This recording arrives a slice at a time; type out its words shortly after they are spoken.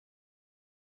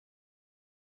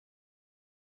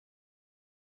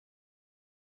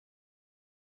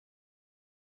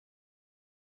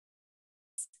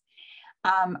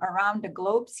Around the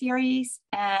Globe series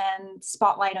and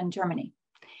Spotlight on Germany.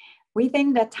 We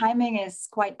think that timing is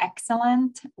quite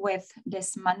excellent, with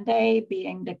this Monday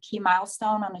being the key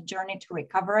milestone on the journey to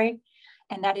recovery,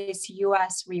 and that is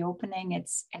US reopening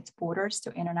its borders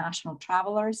to international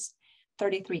travelers,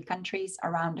 33 countries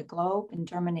around the globe, and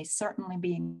Germany certainly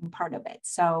being part of it.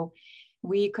 So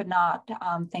we could not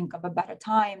think of a better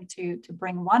time to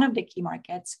bring one of the key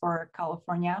markets for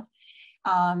California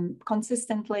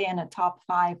consistently in the top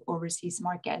 5 overseas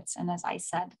markets. And as I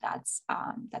said,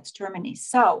 that's Germany.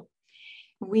 So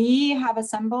we have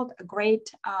assembled a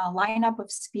great lineup of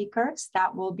speakers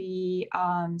that will be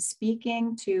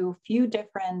speaking to a few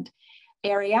different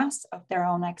areas of their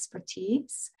own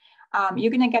expertise. You're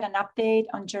going to get an update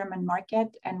on German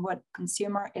market and what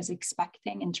consumer is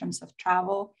expecting in terms of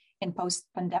travel in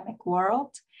post-pandemic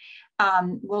world.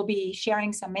 We'll be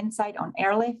sharing some insight on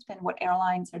airlift and what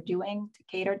airlines are doing to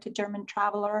cater to German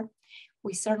traveler.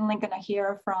 We're certainly going to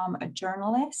hear from a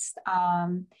journalist,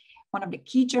 one of the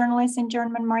key journalists in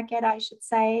German market, I should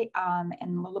say, and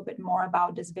a little bit more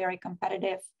about this very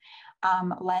competitive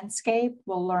landscape.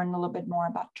 We'll learn a little bit more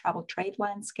about travel trade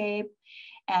landscape.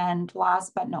 And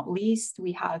last but not least,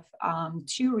 we have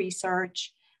 2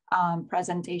 research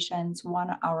presentations,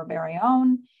 one our very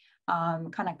own,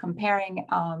 kind of comparing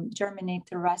Germany to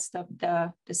the rest of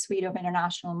the suite of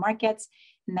international markets.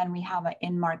 And then we have an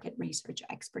in-market research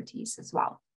expertise as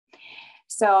well.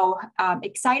 So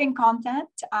exciting content.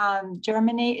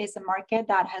 Germany is a market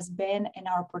that has been in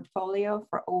our portfolio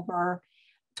for over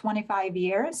 25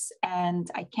 years. And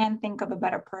I can't think of a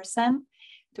better person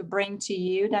to bring to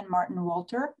you than Martin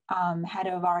Walter, head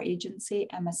of our agency,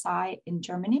 MSI in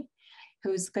Germany,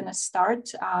 who's going to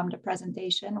start the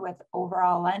presentation with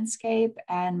overall landscape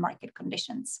and market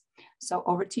conditions. So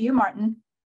over to you, Martin.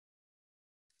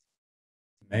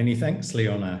 Many thanks,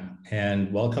 Leona,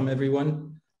 and welcome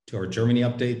everyone to our Germany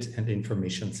update and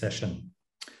information session.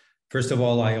 First of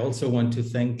all, I also want to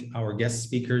thank our guest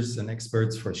speakers and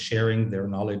experts for sharing their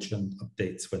knowledge and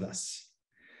updates with us.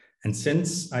 And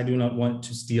since I do not want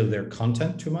to steal their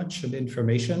content too much and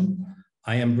information,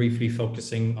 I am briefly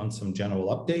focusing on some general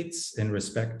updates in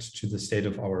respect to the state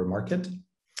of our market,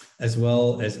 as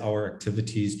well as our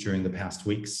activities during the past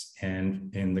weeks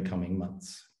and in the coming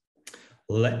months.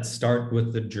 Let's start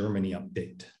with the Germany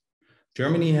update.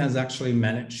 Germany has actually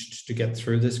managed to get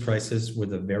through this crisis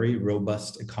with a very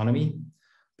robust economy,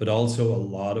 but also a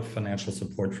lot of financial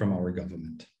support from our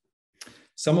government,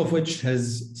 some of which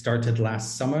has started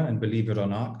last summer and, believe it or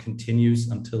not, continues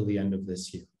until the end of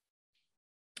this year.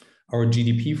 Our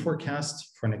GDP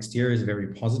forecast for next year is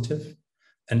very positive,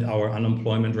 and our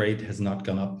unemployment rate has not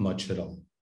gone up much at all.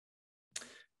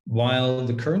 While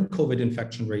the current COVID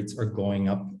infection rates are going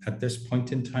up at this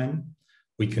point in time,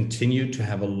 we continue to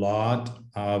have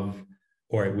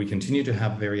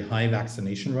very high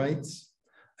vaccination rates.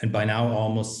 And by now,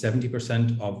 almost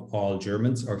 70% of all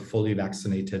Germans are fully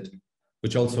vaccinated,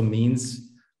 which also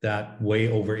means that way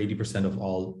over 80% of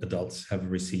all adults have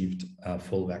received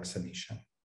full vaccination.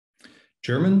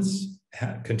 Germans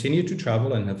continue to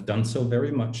travel and have done so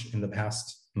very much in the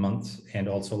past month and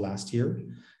also last year.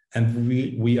 And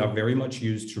we are very much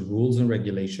used to rules and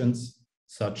regulations,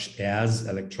 such as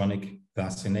electronic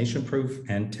vaccination proof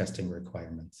and testing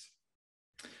requirements.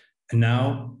 And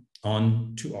now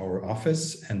on to our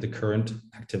office and the current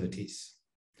activities.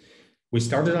 We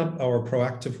started up our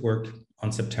proactive work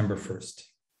on September 1st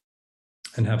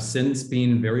and have since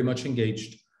been very much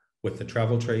engaged with the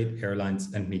travel trade,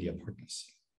 airlines, and media partners.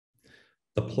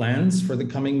 The plans for the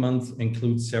coming month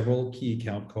include several key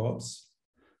account co-ops,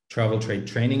 travel trade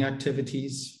training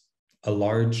activities, a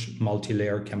large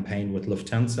multi-layer campaign with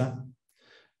Lufthansa,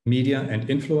 media and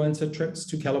influencer trips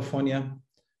to California,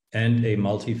 and a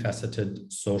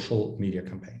multifaceted social media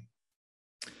campaign.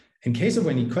 In case of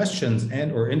any questions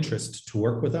and or interest to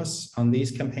work with us on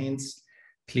these campaigns,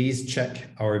 please check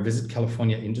our Visit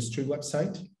California industry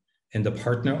website in the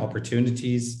Partner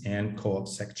Opportunities and Co-op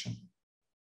section.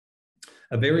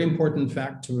 A very important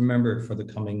fact to remember for the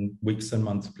coming weeks and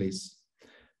months, please.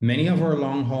 Many of our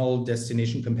long-haul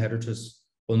destination competitors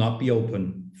will not be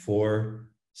open for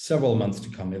several months to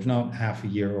come, if not half a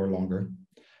year or longer,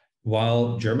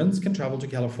 while Germans can travel to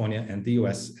California and the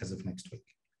US as of next week.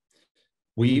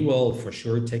 We will for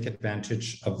sure take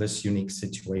advantage of this unique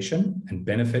situation and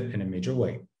benefit in a major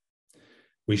way.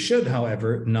 We should,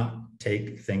 however, not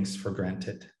take things for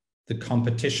granted. The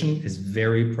competition is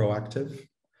very proactive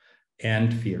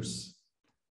and fierce.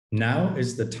 Now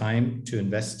is the time to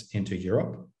invest into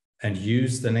Europe and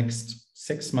use the next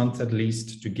 6 months at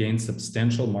least to gain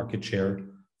substantial market share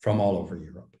from all over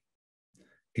Europe.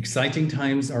 Exciting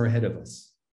times are ahead of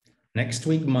us. Next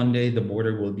week, Monday, the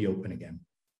border will be open again.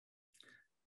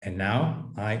 And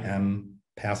now I am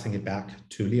passing it back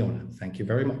to Leona. Thank you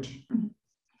very much.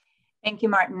 Thank you,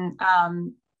 Martin.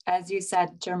 As you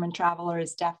said, German traveler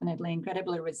is definitely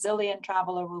incredibly resilient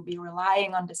traveler, will be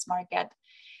relying on this market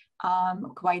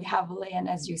quite heavily. And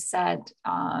as you said,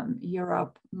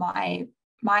 Europe might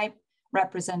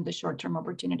represent the short-term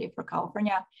opportunity for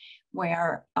California,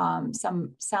 where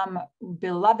some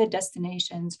beloved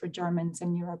destinations for Germans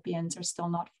and Europeans are still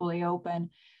not fully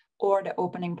open, or the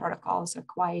opening protocols are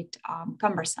quite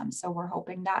cumbersome. So we're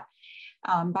hoping that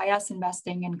by us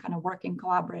investing and kind of working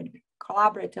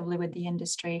collaboratively with the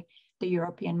industry, the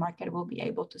European market will be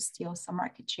able to steal some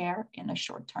market share in a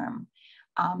short-term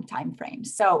time frame.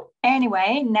 So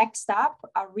anyway, next up,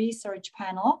 a research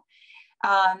panel.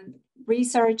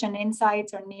 Research and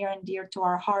insights are near and dear to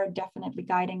our heart, definitely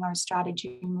guiding our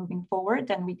strategy moving forward.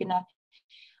 And we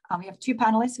have two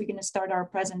panelists. We're gonna start our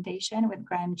presentation with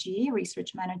Graham G,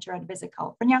 Research Manager at Visit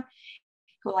California,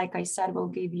 who, like I said, will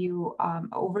give you an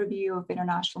overview of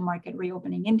international market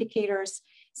reopening indicators,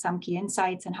 some key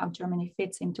insights, and how Germany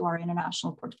fits into our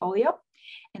international portfolio.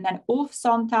 And then Ulf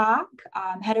Sonntag,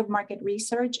 Head of Market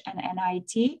Research and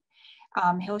NIT,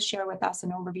 he'll share with us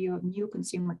an overview of new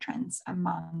consumer trends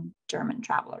among German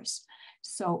travelers.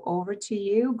 So over to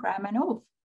you, Graham and Ulf.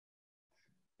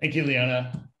 Thank you,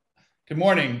 Leona. Good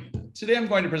morning. Today, I'm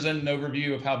going to present an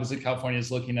overview of how Visit California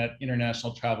is looking at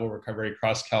international travel recovery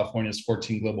across California's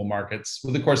 14 global markets,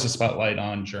 with, of course, a spotlight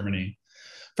on Germany.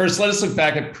 First, let us look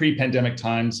back at pre-pandemic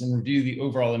times and review the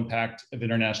overall impact of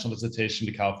international visitation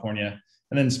to California,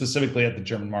 and then specifically at the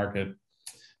German market.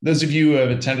 Those of you who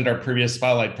have attended our previous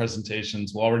spotlight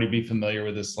presentations will already be familiar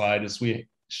with this slide, as we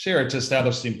share it to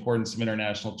establish the importance of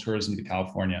international tourism to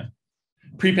California.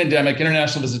 Pre-pandemic,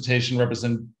 international visitation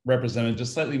represented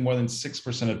just slightly more than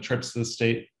 6% of trips to the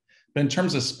state. But in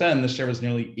terms of spend, the share was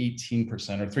nearly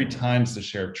 18%, or 3 times the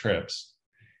share of trips.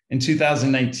 In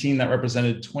 2019, that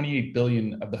represented 28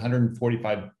 billion of the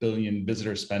 145 billion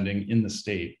visitor spending in the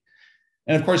state.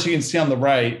 And of course, you can see on the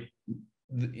right,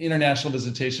 the international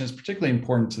visitation is particularly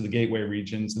important to the gateway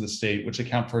regions of the state, which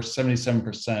account for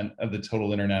 77% of the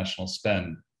total international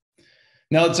spend.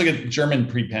 Now let's look at German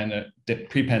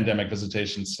pre-pandemic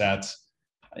visitation stats.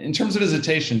 In terms of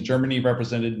visitation, Germany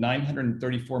represented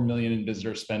 934 million in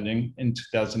visitor spending in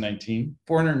 2019,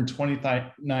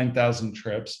 429,000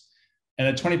 trips, and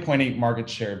a 20.8 market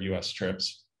share of US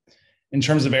trips. In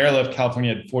terms of airlift,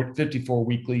 California had 54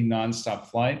 weekly nonstop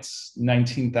flights,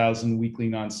 19,000 weekly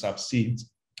nonstop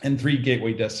seats, and 3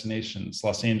 gateway destinations,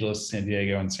 Los Angeles, San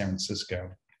Diego, and San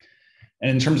Francisco. And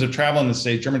in terms of travel in the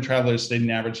state, German travelers stayed an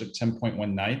average of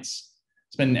 10.1 nights,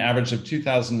 spent an average of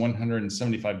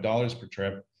 $2,175 per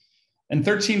trip, and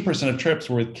 13% of trips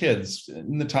were with kids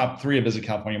in the top 3 of Visit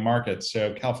California markets.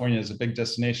 So California is a big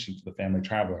destination for the family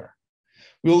traveler.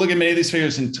 We will look at many of these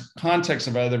figures in context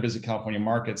of other Visit California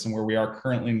markets and where we are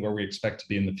currently and where we expect to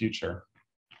be in the future.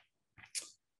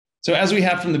 So as we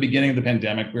have from the beginning of the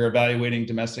pandemic, we're evaluating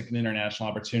domestic and international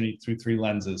opportunity through 3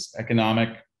 lenses: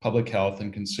 economic, public health,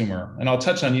 and consumer. And I'll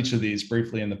touch on each of these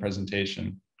briefly in the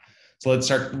presentation. So let's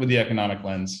start with the economic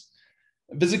lens.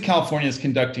 Visit California is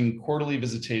conducting quarterly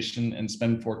visitation and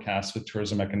spend forecasts with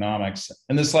Tourism Economics.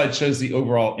 And this slide shows the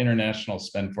overall international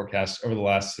spend forecast over the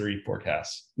last 3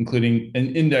 forecasts, including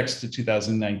an index to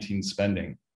 2019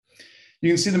 spending. You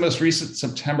can see the most recent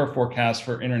September forecast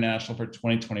for international for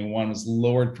 2021 was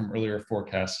lowered from earlier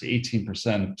forecasts to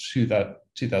 18% of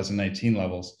 2019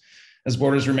 levels. As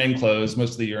borders remain closed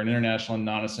most of the year, and international and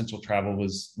non-essential travel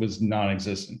was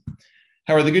non-existent.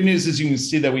 However, the good news is you can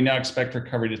see that we now expect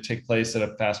recovery to take place at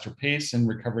a faster pace, and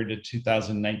recovery to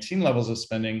 2019 levels of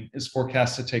spending is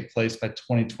forecast to take place by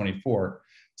 2024,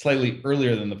 slightly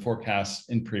earlier than the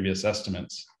forecast in previous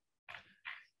estimates.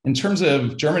 In terms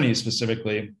of Germany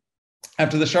specifically,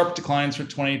 after the sharp declines for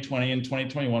 2020 and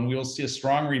 2021, we will see a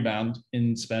strong rebound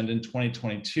in spend in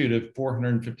 2022 to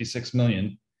 456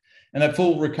 million. And that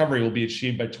full recovery will be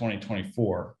achieved by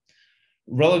 2024.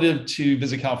 Relative to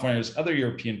Visit California's other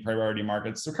European priority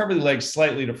markets, the recovery lags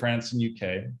slightly to France and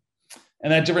UK.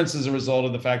 And that difference is a result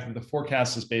of the fact that the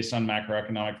forecast is based on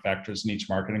macroeconomic factors in each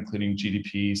market, including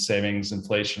GDP, savings,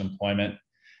 inflation, employment.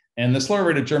 And the slower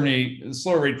rate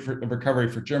of recovery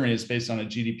for Germany is based on a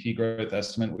GDP growth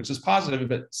estimate, which is positive,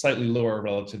 but slightly lower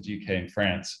relative to UK and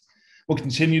France. We'll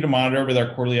continue to monitor with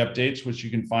our quarterly updates, which you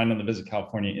can find on the Visit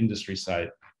California industry site.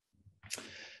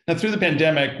 Now, through the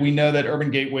pandemic, we know that urban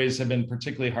gateways have been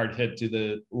particularly hard hit due to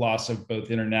the loss of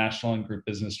both international and group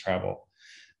business travel.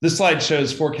 This slide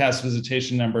shows forecast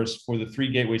visitation numbers for the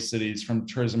 3 gateway cities from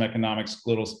Tourism Economics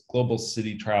Global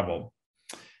City Travel.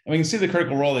 And we can see the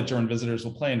critical role that German visitors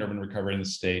will play in urban recovery in the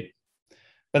state.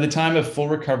 By the time of full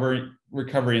recovery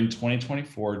in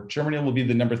 2024, Germany will be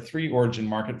the #3 origin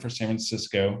market for San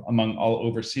Francisco among all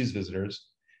overseas visitors,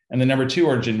 and the #2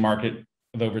 origin market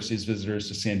of overseas visitors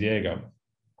to San Diego.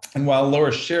 And while a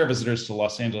lower share of visitors to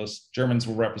Los Angeles, Germans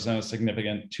will represent a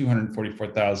significant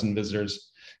 244,000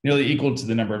 visitors, nearly equal to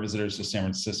the number of visitors to San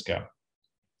Francisco.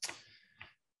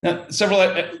 Now,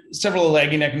 several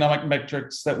lagging economic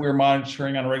metrics that we're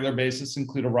monitoring on a regular basis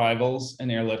include arrivals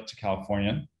and airlift to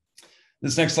California.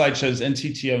 This next slide shows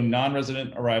NTTO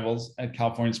non-resident arrivals at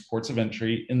California's ports of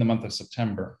entry in the month of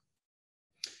September.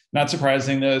 Not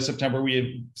surprising, though, September we have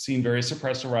seen very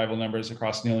suppressed arrival numbers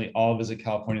across nearly all Visit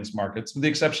California's markets, with the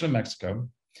exception of Mexico.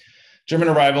 German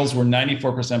arrivals were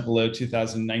 94% below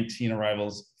 2019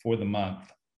 arrivals for the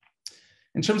month.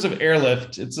 In terms of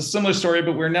airlift, it's a similar story,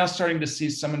 but we're now starting to see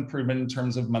some improvement in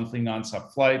terms of monthly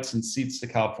nonstop flights and seats to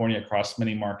California across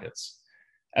many markets.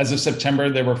 As of September,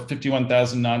 there were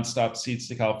 51,000 nonstop seats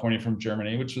to California from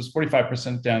Germany, which was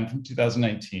 45% down from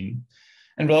 2019.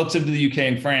 And relative to the UK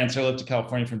and France, airlift to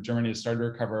California from Germany has started to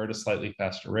recover at a slightly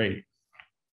faster rate.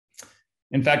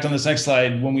 In fact, on this next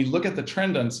slide, when we look at the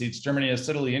trend on seats, Germany has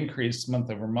steadily increased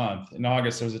month over month. In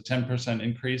August, there was a 10%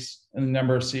 increase in the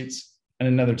number of seats and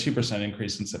another 2%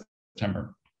 increase in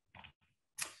September.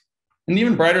 An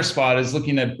even brighter spot is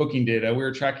looking at booking data. We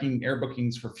were tracking air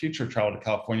bookings for future travel to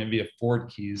California via forward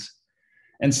keys.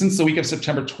 And since the week of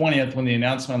September 20th, when the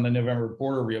announcement on the November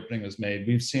border reopening was made,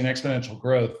 we've seen exponential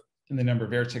growth in the number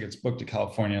of air tickets booked to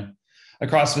California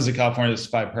across Visit California's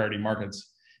 5 priority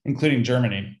markets, including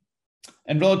Germany.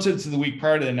 And relative to the week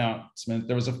prior to the announcement,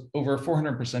 there was over a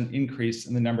 400% increase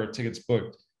in the number of tickets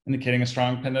booked, indicating a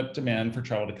strong pent-up demand for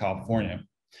travel to California.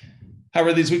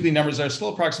 However, these weekly numbers are still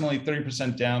approximately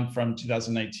 30% down from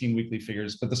 2019 weekly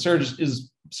figures, but the surge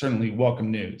is certainly welcome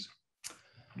news.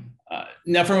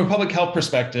 Now, from a public health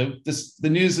perspective, the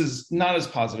news is not as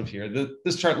positive here.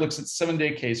 This chart looks at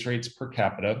 7-day case rates per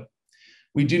capita.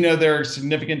 We do know there are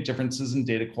significant differences in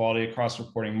data quality across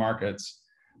reporting markets,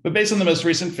 but based on the most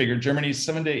recent figure, Germany's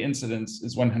 7-day incidence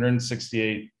is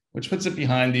 168, which puts it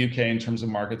behind the UK in terms of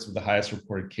markets with the highest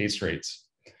reported case rates.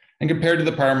 And compared to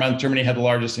the prior month, Germany had the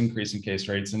largest increase in case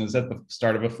rates and is at the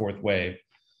start of a 4th wave.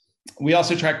 We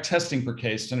also track testing per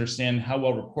case to understand how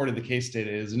well reported the case data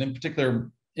is, and in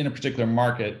a particular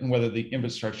market, and whether the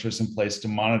infrastructure is in place to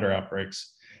monitor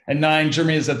outbreaks. At 9,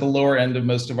 Germany is at the lower end of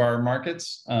most of our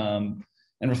markets,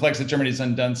 and reflects that Germany's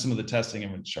undone some of the testing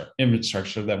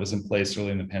infrastructure that was in place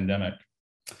early in the pandemic.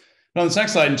 Now, on this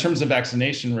next slide, in terms of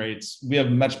vaccination rates, we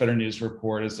have much better news to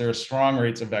report, as there are strong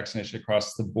rates of vaccination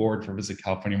across the board for Visit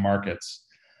California markets.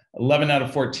 11 out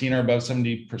of 14 are above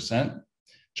 70%.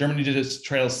 Germany just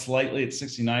trails slightly at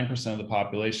 69% of the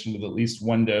population with at least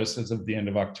 1 dose as of the end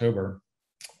of October.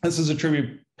 This is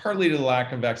attributed partly to the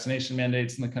lack of vaccination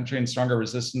mandates in the country and stronger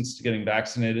resistance to getting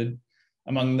vaccinated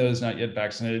among those not yet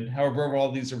vaccinated. However,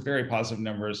 overall, these are very positive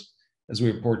numbers as we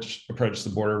approach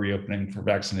the border reopening for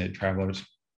vaccinated travelers.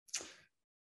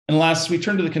 And last, we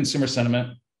turn to the consumer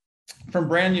sentiment. From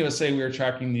Brand USA, we are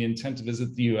tracking the intent to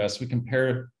visit the US. We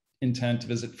compare intent to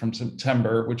visit from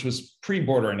September, which was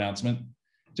pre-border announcement,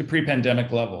 to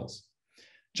pre-pandemic levels.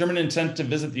 German intent to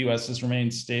visit the US has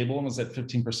remained stable and was at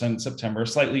 15% in September,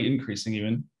 slightly increasing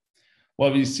even.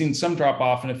 While we've seen some drop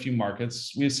off in a few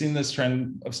markets, we've seen this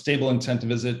trend of stable intent to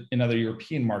visit in other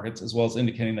European markets, as well as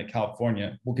indicating that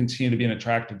California will continue to be an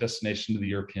attractive destination to the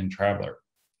European traveler.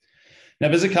 Now,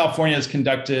 Visit California has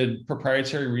conducted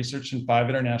proprietary research in 5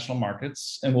 international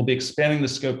markets and will be expanding the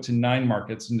scope to 9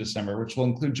 markets in December, which will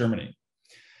include Germany.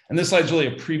 And this slide is really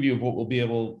a preview of what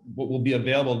will be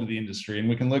available to the industry. And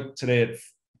we can look today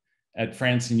at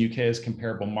France and UK as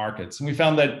comparable markets. And we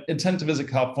found that intent to visit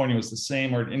California was the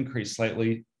same or it increased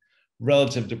slightly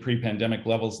relative to pre-pandemic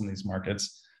levels in these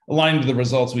markets, aligned to the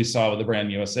results we saw with the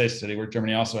Brand USA study, where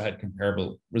Germany also had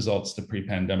comparable results to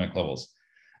pre-pandemic levels.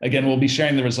 Again, we'll be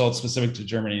sharing the results specific to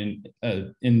Germany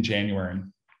in January.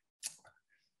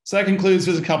 So that concludes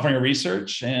Visit California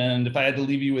research. And if I had to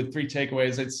leave you with 3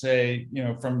 takeaways, I'd say,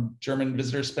 from German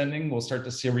visitor spending, we'll start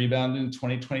to see a rebound in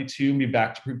 2022 and be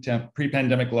back to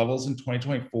pre-pandemic levels in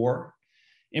 2024.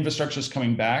 Infrastructure is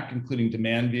coming back, including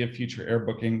demand via future air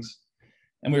bookings.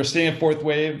 And we are seeing a 4th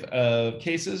wave of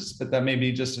cases, but that may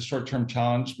be just a short-term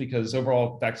challenge because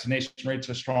overall vaccination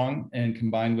rates are strong, and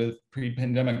combined with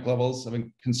pre-pandemic levels of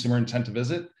consumer intent to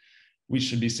visit, we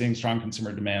should be seeing strong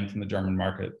consumer demand from the German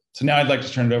market. So now I'd like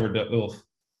to turn it over to Ulf.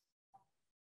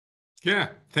 Yeah,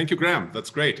 thank you, Graham.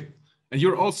 That's great. And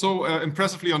you're also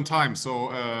impressively on time. So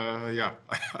yeah,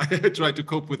 I tried to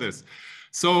cope with this.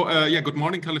 So yeah, good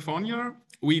morning, California.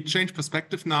 we change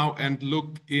perspective now and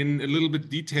look in a little bit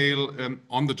detail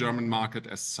on the German market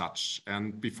as such.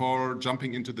 And before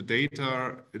jumping into the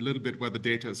data, a little bit where the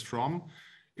data is from.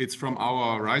 It's from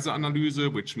our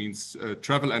Reiseanalyse, which means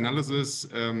travel analysis,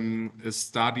 a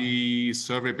study,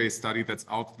 survey-based study that's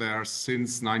out there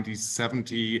since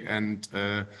 1970 and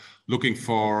looking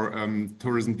for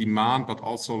tourism demand, but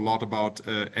also a lot about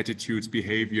attitudes,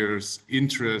 behaviors,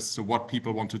 interests, so what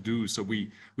people want to do. So we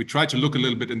try to look a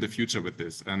little bit in the future with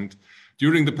this. And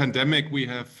during the pandemic, we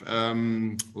have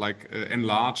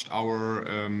enlarged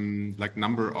our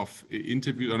number of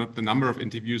interviews, or not the number of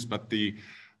interviews, but the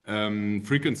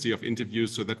frequency of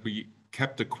interviews, so that we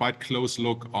kept a quite close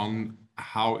look on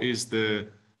how is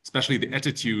especially the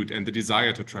attitude and the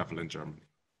desire to travel in Germany.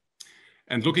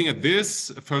 And looking at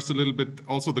this, first a little bit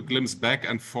also the glimpse back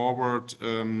and forward.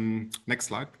 Next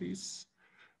slide, please.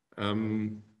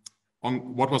 On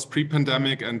what was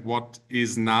pre-pandemic and what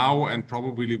is now and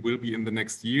probably will be in the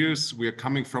next years. We are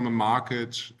coming from a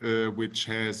market which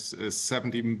has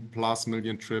 70+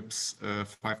 million trips,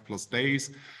 5+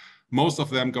 days. Most of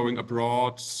them going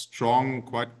abroad,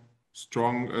 quite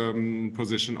strong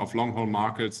position of long-haul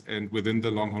markets, and within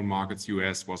the long-haul markets,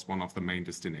 US was one of the main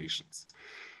destinations.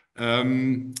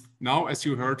 Now, as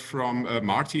you heard from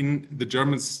Martin, the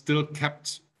Germans still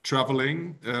kept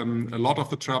traveling. A lot of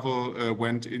the travel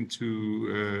went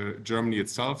into Germany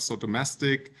itself, so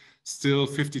domestic. Still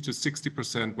 50 to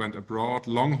 60% went abroad.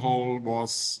 Long haul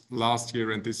was last year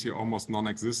and this year almost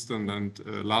non-existent,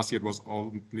 and last year it was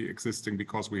only existing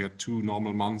because we had 2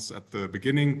 normal months at the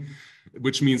beginning,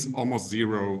 which means almost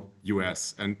 0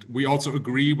 US. And we also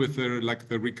agree with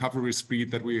the recovery speed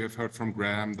that we have heard from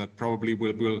Graham, that probably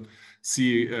will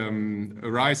see a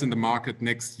rise in the market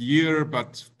next year,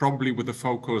 but probably with a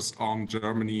focus on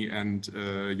Germany and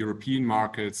European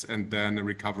markets, and then a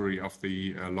recovery of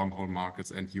the long-haul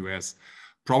markets and US,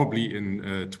 probably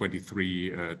in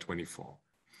 23, 24.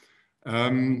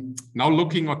 Now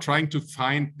looking or trying to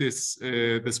find this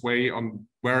way on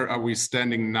where are we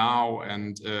standing now,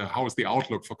 and how is the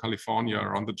outlook for California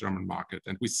on the German market.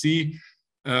 And we see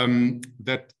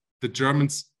that the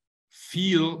Germans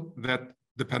feel that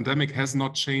the pandemic has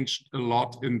not changed a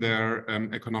lot in their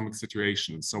economic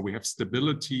situation. So we have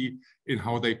stability in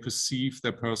how they perceive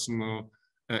their personal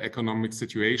economic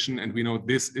situation. And we know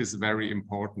this is very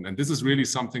important. And this is really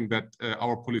something that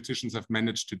our politicians have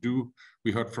managed to do.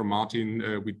 We heard from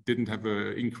Martin, we didn't have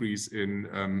an increase in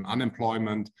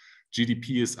unemployment.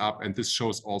 GDP is up, and this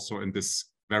shows also in this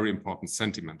very important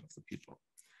sentiment of the people.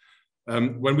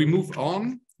 When we move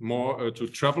on more to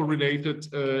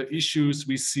travel-related issues,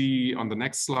 we see on the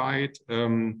next slide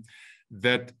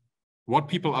that what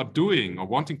people are doing or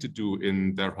wanting to do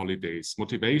in their holidays,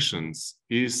 motivations,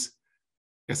 is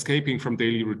escaping from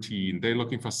daily routine. They're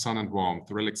looking for sun and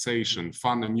warmth, relaxation,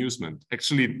 fun, amusement.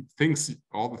 Actually,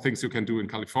 all the things you can do in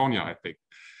California, I think.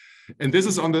 And this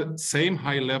is on the same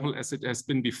high level as it has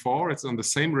been before. It's on the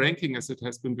same ranking as it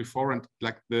has been before. And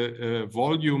like the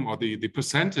volume or the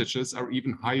percentages are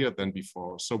even higher than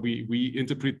before. So we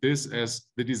interpret this as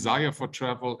the desire for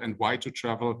travel and why to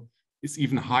travel is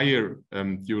even higher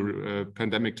during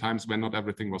pandemic times when not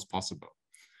everything was possible.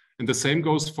 And the same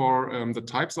goes for the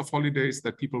types of holidays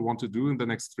that people want to do in the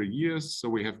next 3 years. So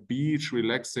we have beach,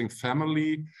 relaxing,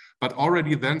 family, but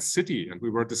already then city. And we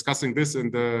were discussing this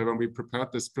when we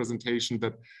prepared this presentation,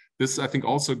 that this is, I think,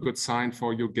 also a good sign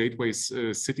for your gateway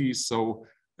cities. So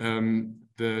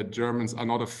the Germans are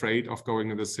not afraid of going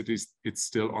in the cities. It's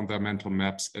still on their mental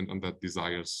maps and on their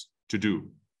desires to do.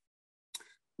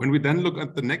 When we then look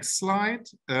at the next slide,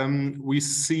 we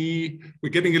see we're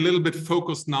getting a little bit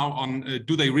focused now on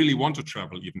do they really want to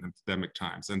travel even in pandemic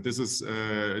times? And this is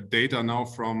data now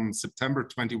from September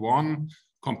 21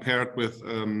 compared with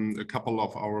a couple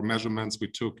of our measurements we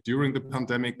took during the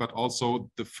pandemic, but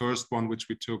also the first one which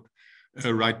we took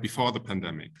right before the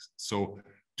pandemic. So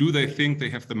do they think they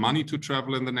have the money to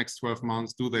travel in the next 12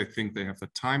 months? Do they think they have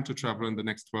the time to travel in the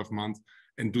next 12 months?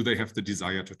 And do they have the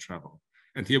desire to travel?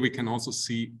 And here we can also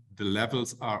see the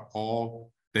levels are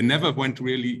they never went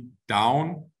really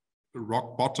down,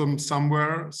 rock bottom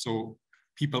somewhere. So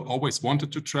people always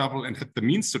wanted to travel and had the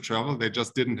means to travel. They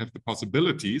just didn't have the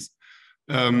possibilities.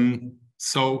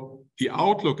 So the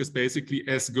outlook is basically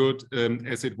as good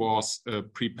as it was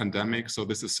pre-pandemic. So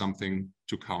this is something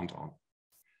to count on.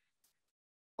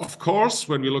 Of course,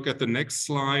 when we look at the next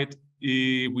slide,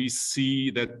 we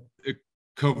see that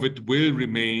COVID will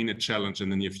remain a challenge in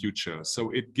the near future.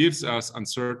 So it gives us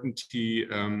uncertainty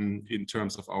in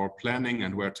terms of our planning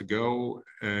and where to go.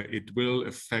 It will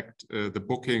affect the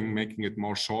booking, making it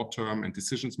more short-term and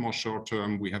decisions more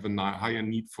short-term. We have a higher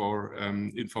need for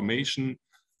information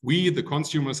we, the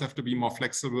consumers, have to be more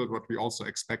flexible, but we also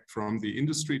expect from the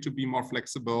industry to be more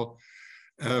flexible.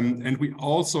 And we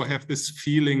also have this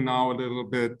feeling now a little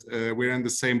bit, we're in the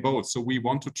same boat. So we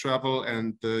want to travel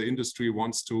and the industry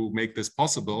wants to make this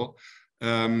possible.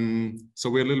 So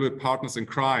we're a little bit partners in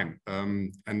crime.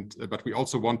 But we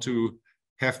also want to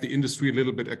have the industry a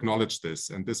little bit acknowledge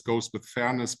this. And this goes with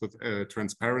fairness, with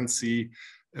transparency.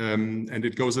 And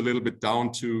it goes a little bit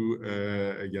down to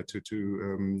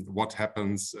what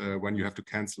happens when you have to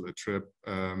cancel a trip,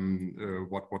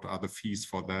 what are the fees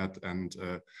for that, and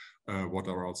what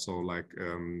are also like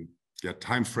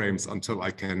time frames until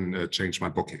I can change my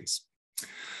bookings.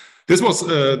 This was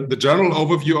the general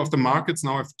overview of the markets.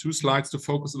 Now I have 2 slides to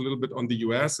focus a little bit on the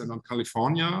US and on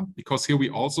California, because here we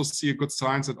also see a good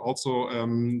signs and also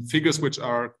figures which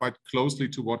are quite closely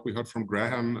to what we heard from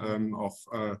Graham of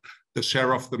the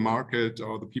share of the market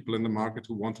or the people in the market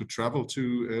who want to travel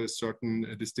to a certain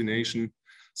destination.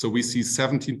 So we see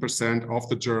 17% of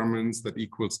the Germans, that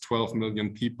equals 12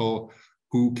 million people,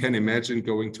 who can imagine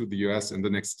going to the US in the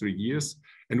next 3 years.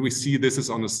 And we see this is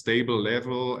on a stable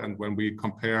level. And when we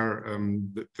compare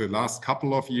the last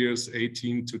couple of years,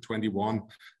 18 to 21,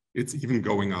 it's even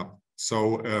going up.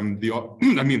 So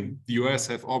the US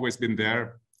have always been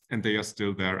there, and they are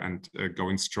still there and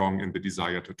going strong in the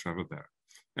desire to travel there.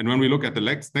 And when we look at the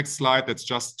next slide, that's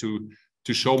just to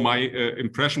show my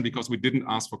impression, because we didn't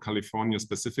ask for California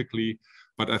specifically,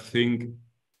 but I think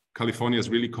California is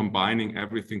really combining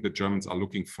everything the Germans are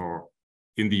looking for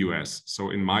in the US.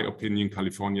 So in my opinion,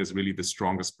 California is really the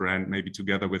strongest brand, maybe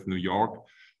together with New York.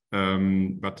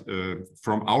 But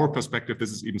from our perspective,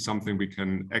 this is even something we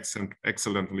can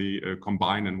excellently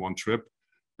combine in one trip.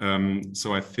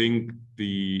 So I think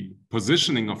the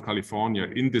positioning of California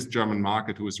in this German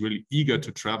market, who is really eager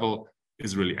to travel,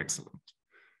 is really excellent.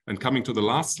 And coming to the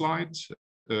last slide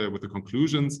with the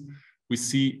conclusions, we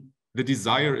see the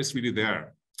desire is really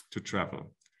there to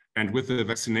travel. And with the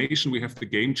vaccination, we have the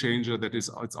game changer that it's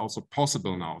also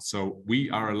possible now. So we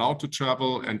are allowed to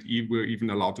travel, and we're even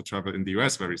allowed to travel in the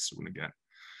US very soon again.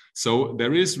 So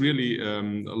there is really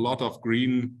a lot of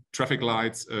green traffic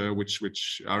lights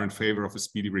which are in favor of a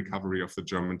speedy recovery of the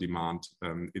German demand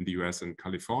in the US and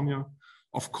California.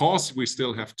 Of course, we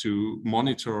still have to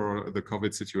monitor the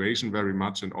COVID situation very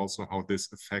much, and also how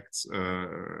this affects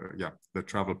the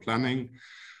travel planning.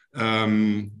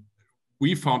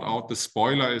 We found out the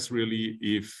spoiler is really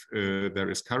if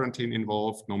there is quarantine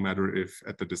involved, no matter if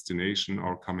at the destination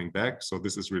or coming back. So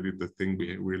this is really the thing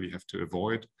we really have to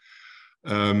avoid.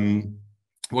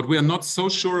 What we are not so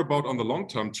sure about on the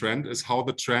long-term trend is how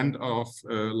the trend of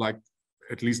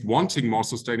at least wanting more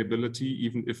sustainability,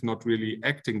 even if not really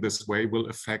acting this way, will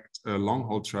affect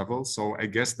long-haul travel. So I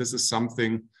guess this is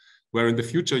something where in the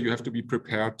future you have to be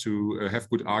prepared to have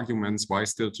good arguments why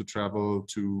still to travel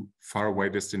to faraway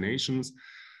destinations.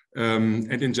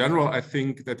 And in general, I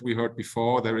think that we heard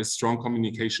before, there is strong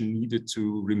communication needed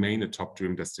to remain a top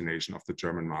dream destination of the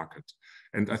German market.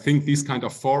 And I think these kind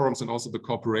of forums and also the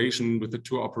cooperation with the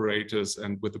tour operators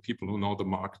and with the people who know the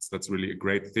markets, that's really a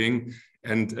great thing.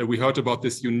 And we heard about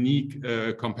this unique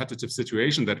competitive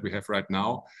situation that we have right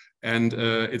now. And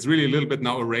it's really a little bit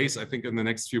now a race, I think, in the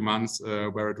next few months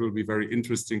where it will be very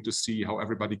interesting to see how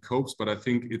everybody copes. But I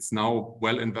think it's now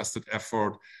well invested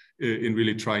effort in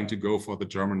really trying to go for the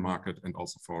German market and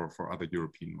also for other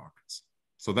European markets.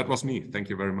 So that was me. Thank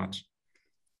you very much.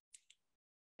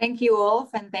 Thank you,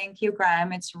 Ulf, and thank you,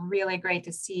 Graham. It's really great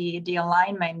to see the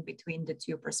alignment between the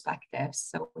two perspectives.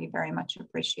 So we very much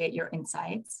appreciate your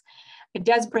insights. It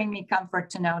does bring me comfort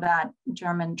to know that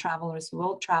German travelers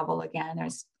will travel again.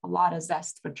 There's a lot of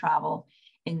zest for travel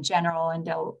in general, and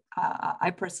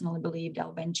I personally believe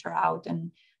they'll venture out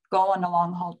and go on a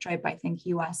long haul trip. I think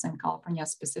US and California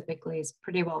specifically is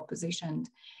pretty well positioned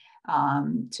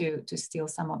to steal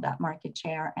some of that market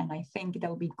share. And I think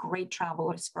they'll be great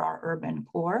travelers for our urban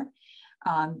core,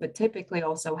 but typically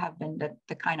also have been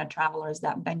the kind of travelers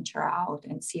that venture out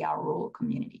and see our rural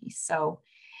communities. So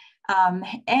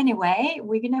anyway,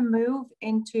 we're gonna move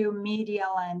into media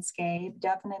landscape.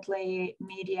 Definitely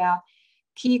media,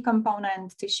 key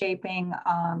component to shaping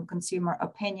consumer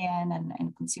opinion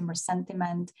and consumer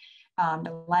sentiment.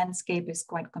 The landscape is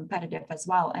quite competitive as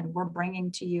well. And we're bringing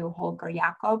to you Holger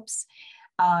Jacobs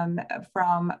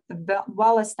from a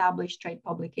well-established trade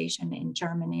publication in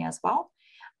Germany as well,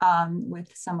 with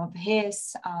some of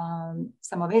his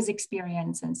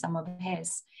experience and some of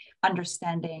his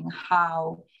understanding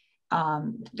how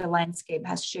the landscape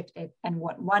has shifted and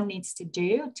what one needs to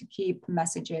do to keep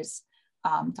messages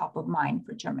top of mind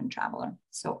for German traveler.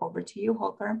 So over to you,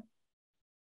 Holger.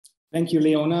 Thank you,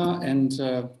 Leona, and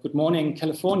good morning,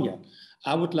 California.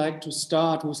 I would like to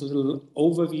start with a little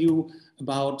overview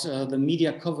about the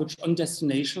media coverage on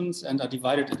destinations, and I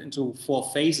divided it into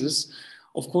 4 phases.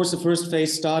 Of course, the first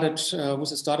phase started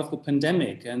with the start of the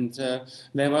pandemic, and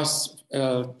there was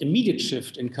immediate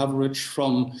shift in coverage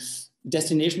from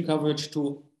destination coverage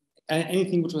to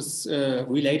anything which was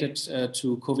related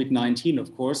to COVID-19,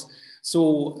 of course.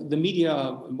 So the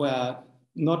media were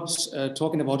not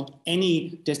talking about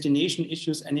any destination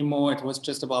issues anymore. It was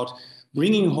just about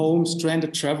bringing home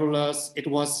stranded travelers. It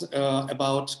was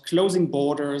about closing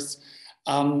borders.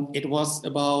 It was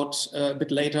about a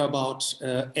bit later about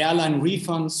airline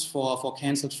refunds for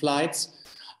canceled flights.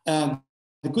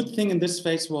 The good thing in this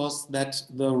phase was that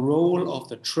the role of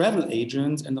the travel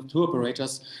agents and the tour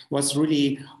operators was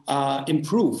really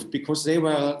improved, because they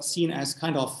were seen as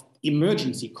kind of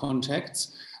emergency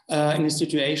contacts in a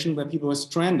situation where people were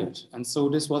stranded. And so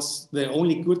this was the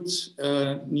only good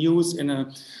news in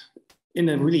a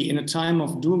time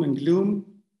of doom and gloom.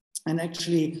 And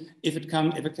actually, if it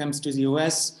comes to the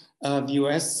US,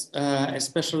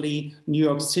 especially New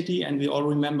York City, and we all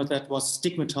remember that was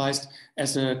stigmatized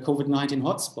as a COVID-19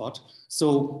 hotspot.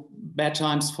 So bad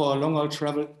times for long-haul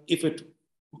travel, if it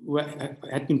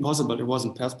had been possible, it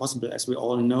wasn't possible, as we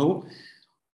all know.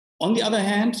 On the other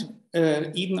hand,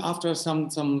 even after some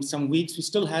weeks, we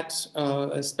still had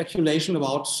a speculation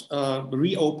about the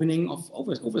reopening of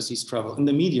overseas travel in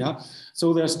the media.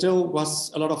 So there still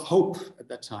was a lot of hope at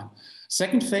that time.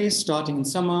 Second phase, starting in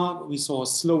summer, we saw a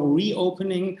slow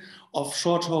reopening of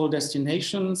short-haul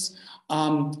destinations.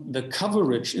 The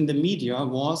coverage in the media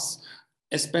was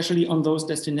especially on those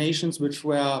destinations which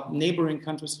were neighboring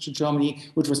countries to Germany,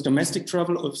 which was domestic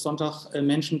travel. Ulf Sonntag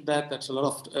mentioned that a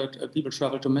lot of people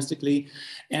travel domestically.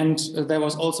 And there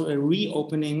was also a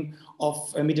reopening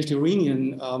of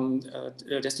Mediterranean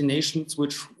destinations,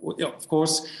 which, of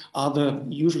course, are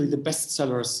usually the best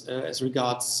sellers as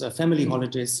regards family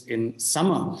holidays in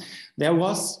summer. There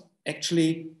was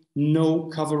actually no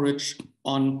coverage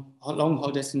on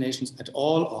long-haul destinations at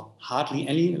all, or hardly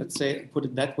any, let's say, put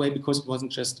it that way, because it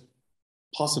wasn't just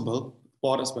possible.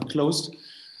 Borders were closed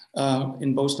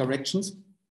in both directions.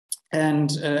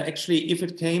 And actually, if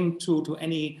it came to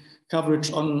any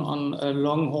coverage on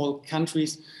long-haul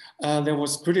countries, there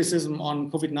was criticism on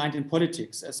COVID-19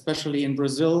 politics, especially in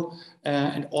Brazil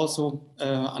and also,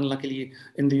 unluckily,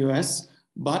 in the US.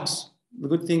 But the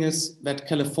good thing is that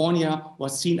California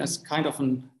was seen as kind of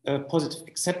a positive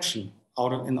exception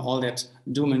in all that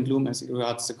doom and gloom as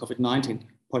regards the COVID-19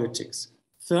 politics.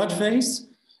 Third phase,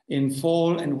 in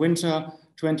fall and winter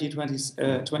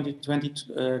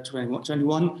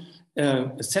 2021,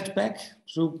 a setback.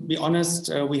 To be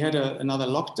honest, we had another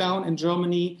lockdown in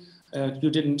Germany. You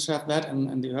didn't have that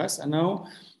in the US, I know.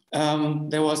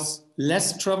 There was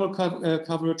less travel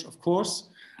coverage, of course.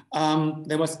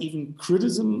 There was even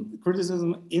criticism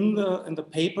in the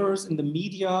papers, in the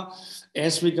media,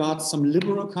 as regards some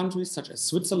liberal countries such as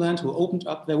Switzerland, who opened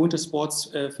up their winter sports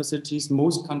facilities.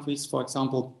 Most countries, for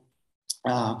example,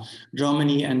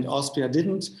 Germany and Austria,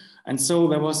 didn't. And so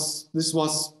this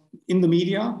was in the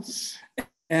media.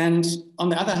 And on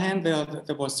the other hand,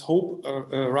 there was hope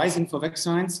rising for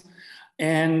vaccines,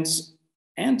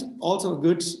 and also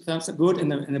good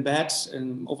in a bad,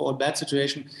 overall bad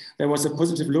situation. There was a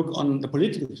positive look on the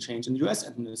political change in the US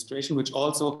administration, which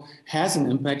also has an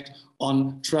impact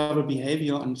on travel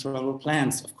behavior and travel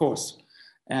plans, of course.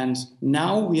 And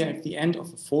now we are at the end of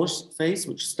the fourth phase,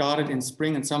 which started in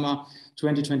spring and summer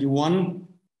 2021,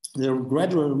 the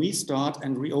gradual restart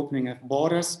and reopening of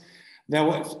borders.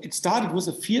 It started with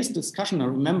a fierce discussion. I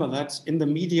remember that in the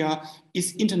media: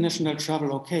 is international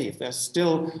travel okay? If there's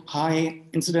still high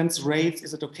incidence rates,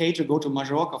 is it okay to go to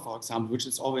Mallorca, for example, which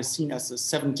is always seen as the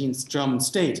 17th German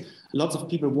state? Lots of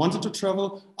people wanted to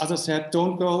travel. Others said,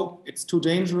 don't go, it's too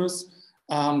dangerous.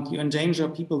 You endanger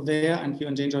people there and you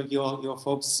endanger your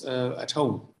folks at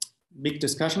home. Big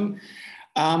discussion.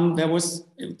 In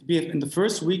the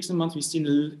first weeks and months, we've seen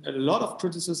a lot of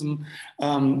criticism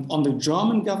on the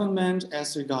German government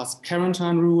as regards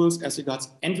quarantine rules, as regards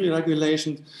entry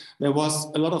regulations. There was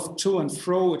a lot of to and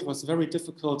fro. It was very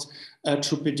difficult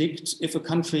to predict if a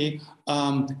country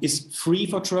is free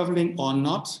for traveling or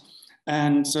not.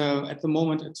 And at the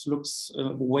moment, it looks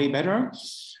way better.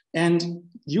 And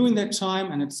during that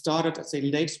time, and it started, I'd say,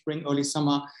 late spring, early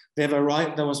summer, there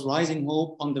was rising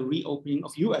hope on the reopening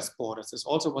of US borders. This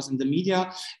also was in the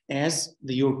media, as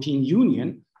the European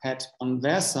Union had on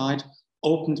their side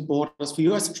opened borders for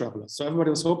US travelers. So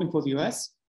everybody was hoping for the US.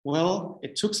 Well,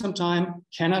 it took some time.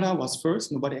 Canada was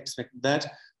first, nobody expected that.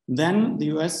 Then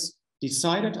the US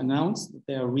announced that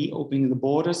they are reopening the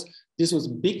borders. This was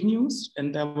big news,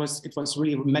 and it was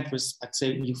really met with, I'd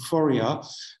say, euphoria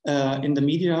in the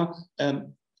media.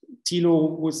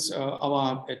 Tilo, who's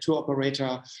our tour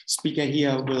operator speaker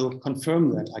here, will confirm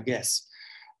that, I guess.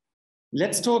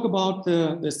 Let's talk about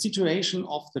the situation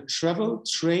of the travel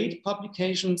trade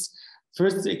publications.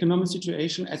 First, the economic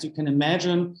situation. As you can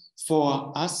imagine,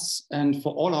 for us and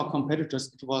for all our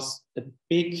competitors, it was a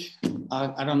big,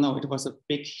 it was a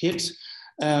big hit.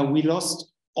 We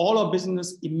lost all our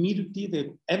business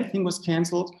immediately. Everything was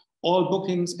canceled. All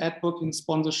bookings, ad bookings,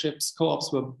 sponsorships,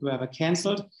 co-ops were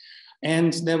canceled.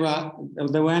 And there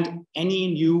weren't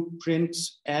any new print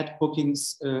ad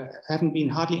bookings, haven't been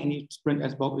hardly any print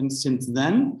ad bookings since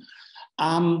then.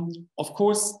 Of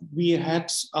course, we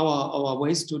had our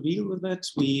ways to deal with it.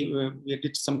 We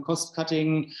did some cost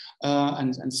cutting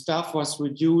and staff was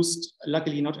reduced,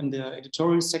 luckily not in the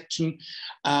editorial section.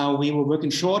 We were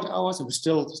working short hours, and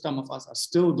some of us are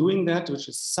still doing that, which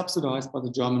is subsidized by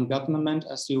the German government,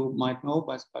 as you might know,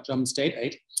 by German state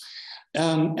aid.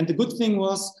 And the good thing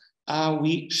was,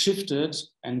 we shifted,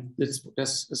 and this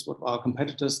is what our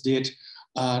competitors did,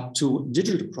 to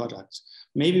digital products.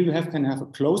 Maybe we can have a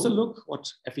closer look what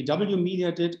FVW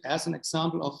Media did as an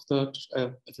example of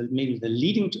maybe the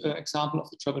leading example of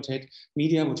the travel trade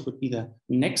media, which would be the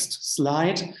next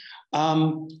slide.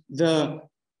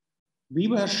 We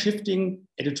were shifting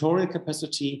editorial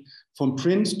capacity from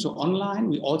print to online.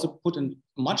 We also put a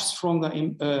much stronger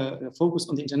focus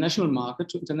on the international market,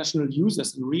 to international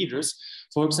users and readers.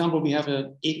 For example, we have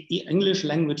an English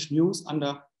language news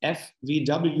under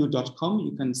fvw.com.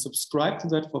 You can subscribe to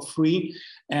that for free.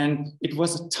 And it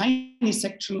was a tiny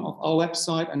section of our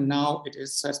website, and now it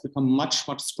has become much,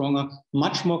 much stronger,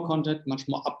 much more content, much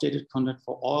more updated content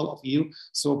for all of you.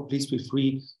 So please feel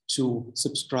free to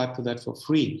subscribe to that for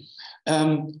free.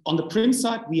 On the print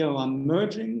side, we are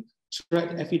merging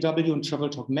FVW and Travel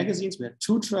Talk magazines. We had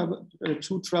two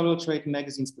travel trade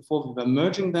magazines before. We were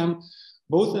merging them,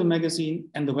 both the magazine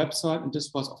and the website. And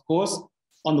this was, of course,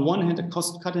 on the one hand, a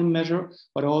cost-cutting measure,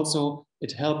 but also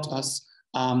it helped us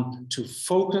to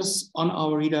focus on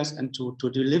our readers and to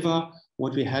deliver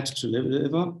what we had to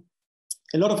deliver.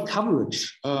 A lot of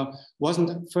coverage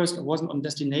wasn't on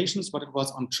destinations, but it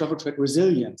was on travel trade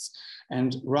resilience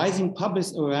and rising public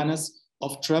awareness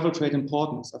of travel trade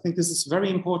importance. I think this is very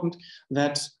important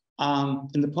that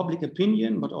in the public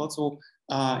opinion, but also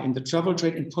in the travel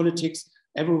trade, in politics,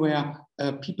 everywhere,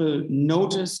 people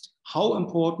noticed how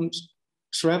important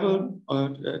travel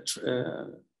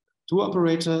tour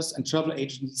operators and travel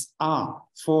agents are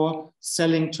for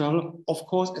selling travel, of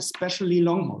course, especially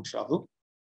long-haul travel.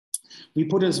 We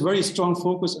put a very strong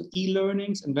focus on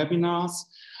e-learnings and webinars,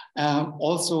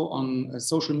 also on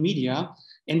social media,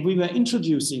 and we were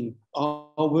introducing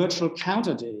our virtual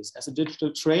counter days as a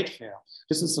digital trade fair.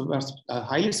 This is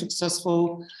highly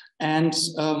successful, and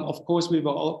of course, we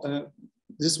were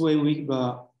this way we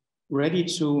were ready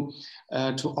to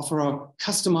offer a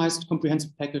customized,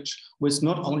 comprehensive package with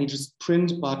not only just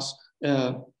print, but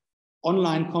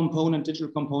online component, digital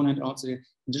component, also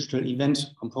digital event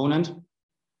component.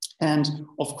 And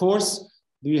of course,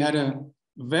 we had a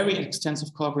very extensive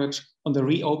coverage on the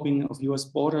reopening of US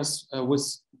borders with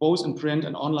both in print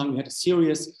and online. We had a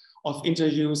series of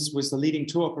interviews with the leading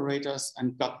tour operators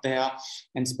and got there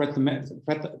and spread the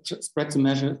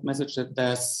message that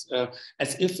there's,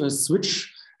 as if a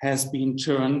switch has been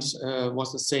turned,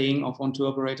 was the saying of one tour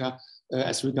operator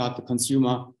as regard the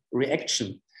consumer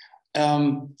reaction.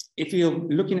 If you're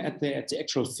looking at the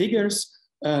actual figures,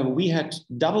 we had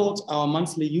doubled our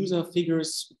monthly user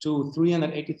figures to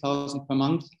 380,000 per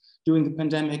month during the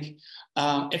pandemic.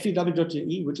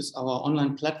 FVW.de, which is our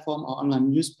online platform, our online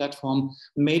news platform,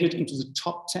 made it into the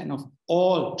top 10 of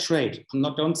all trade.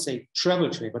 Don't say travel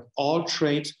trade, but all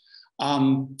trade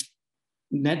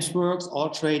networks, all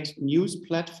trade news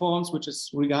platforms, which is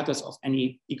regardless of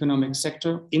any economic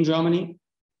sector in Germany.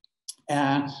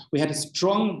 We had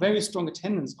a very strong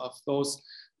attendance of those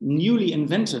newly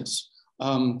invented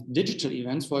digital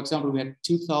events. For example, we had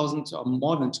 2,000 or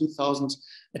more than 2,000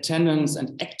 attendance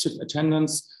and active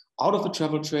attendance out of the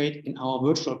travel trade in our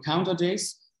virtual counter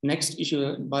days. Next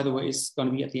issue, by the way, is going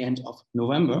to be at the end of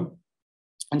November.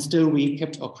 And still we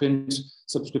kept our print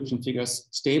subscription figures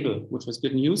stable, which was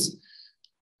good news.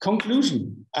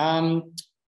 Conclusion,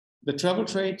 the travel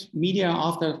trade media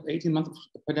after 18 months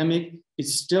of pandemic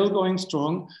is still going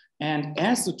strong. And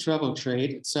as the travel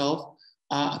trade itself,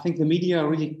 I think the media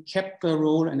really kept their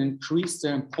role and increased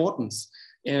their importance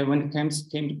when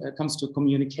it comes to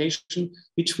communication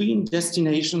between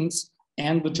destinations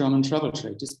and the German travel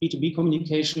trade. This B2B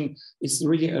communication is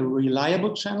really a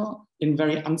reliable channel in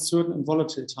very uncertain and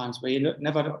volatile times where you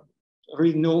never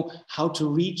really know how to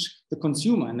reach the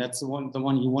consumer, and that's the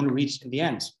one you want to reach in the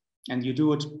end. And you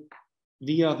do it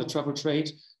via the travel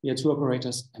trade, via tour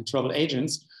operators and travel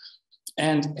agents.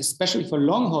 And especially for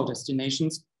long-haul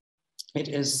destinations, it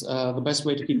is the best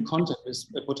way to keep contact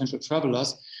with potential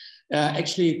travelers.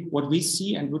 Actually, what we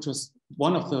see, and which was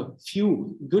one of the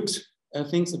few good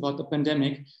things about the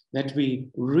pandemic, that we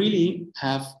really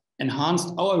have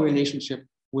enhanced our relationship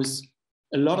with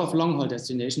a lot of long-haul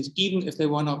destinations, even if they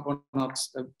were not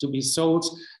to be sold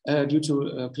due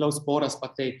to closed borders,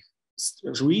 but they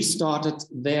restarted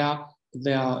their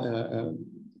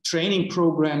training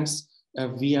programs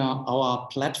via our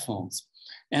platforms.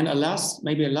 And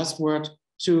maybe a last word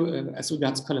to as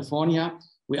regards California.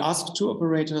 We asked tour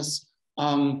operators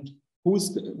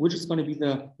which is going to be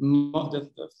the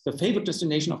favorite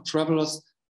destination of travelers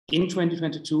in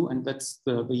 2022, and that's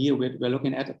the year we're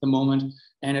looking at the moment.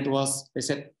 And they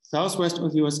said Southwest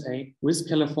of the USA with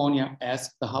California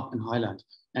as the hub and highlight.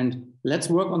 And let's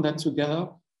work on that together.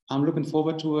 I'm looking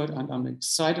forward to it, and I'm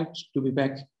excited to be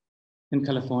back in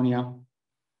California,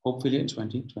 hopefully in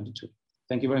 2022.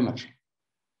 Thank you very much.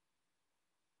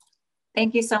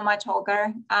 Thank you so much,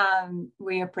 Holger.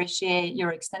 We appreciate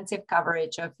your extensive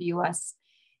coverage of US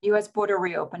border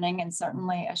reopening, and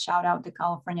certainly a shout out to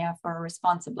California for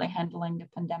responsibly handling the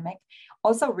pandemic.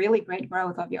 Also really great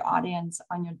growth of your audience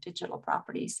on your digital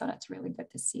properties. So that's really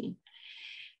good to see.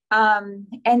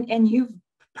 And you've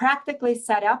practically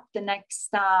set up the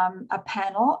next a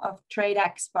panel of trade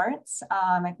experts.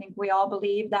 I think we all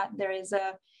believe that there is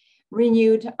a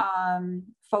renewed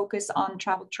focus on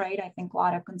travel trade. I think a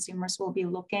lot of consumers will be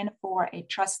looking for a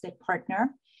trusted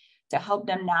partner to help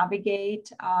them navigate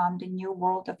the new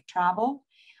world of travel.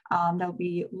 They'll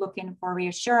be looking for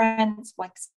reassurance,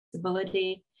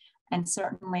 flexibility, and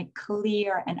certainly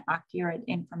clear and accurate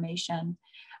information.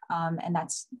 And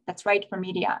that's right for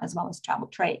media as well as travel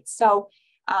trade. So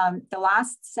the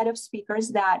last set of speakers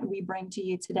that we bring to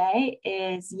you today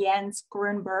is Jens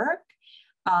Gruenberg,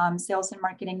 Sales and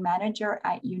Marketing Manager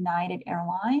at United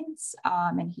Airlines,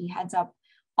 and he heads up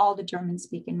all the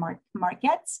German-speaking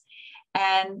markets,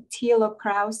 and Tilo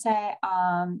Krause,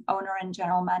 owner and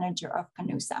general manager of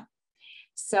CANUSA.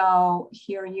 So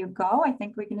here you go. I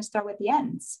think we're going to start with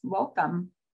Jens.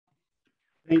 Welcome.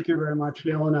 Thank you very much,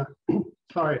 Leona.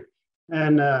 Sorry.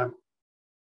 And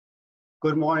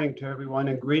good morning to everyone,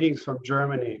 and greetings from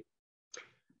Germany.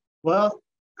 Well,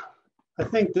 I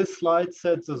think this slide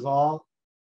says us all.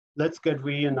 Let's get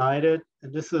reunited.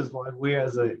 And this is what we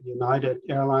as a United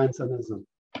Airlines and as a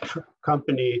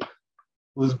company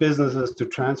whose business is to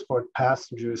transport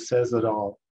passengers says it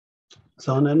all.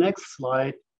 So on the next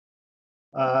slide,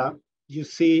 you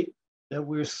see that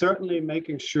we're certainly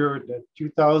making sure that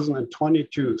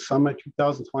 2022, summer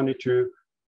 2022,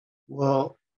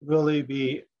 will really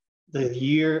be the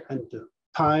year and the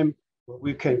time where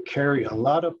we can carry a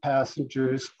lot of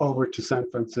passengers over to San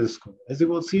Francisco. As you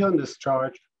will see on this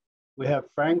chart, we have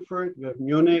Frankfurt, we have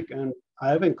Munich, and I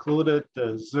have included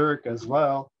Zurich as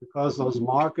well, because those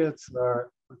markets are,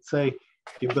 let's say,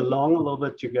 they belong a little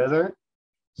bit together.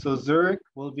 So Zurich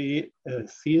will be a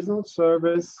seasonal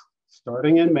service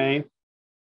starting in May,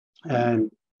 and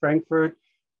Frankfurt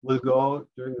will go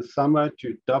during the summer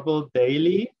to double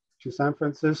daily to San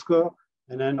Francisco.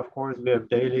 And then, of course, we have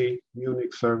daily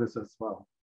Munich service as well.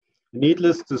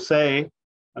 Needless to say,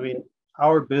 I mean,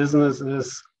 our business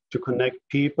is to connect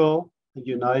people and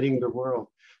uniting the world.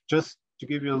 Just to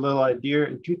give you a little idea,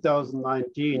 in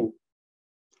 2019,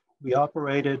 we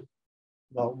operated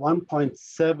about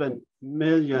 1.7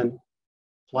 million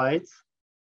flights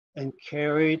and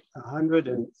carried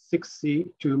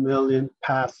 162 million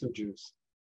passengers.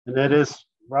 And that is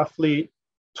roughly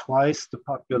twice the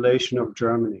population of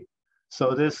Germany.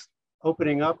 So this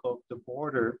opening up of the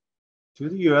border to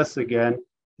the US again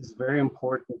is very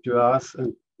important to us.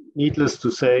 And needless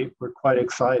to say, we're quite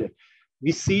excited.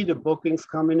 We see the bookings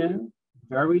coming in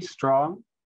very strong.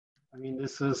 I mean,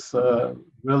 this is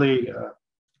really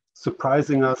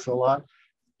surprising us a lot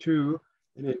too.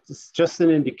 And it's just an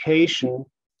indication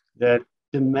that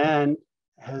demand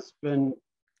has been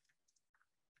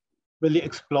really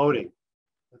exploding.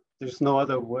 There's no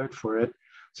other word for it.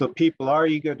 So people are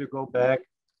eager to go back.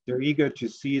 They're eager to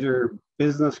see their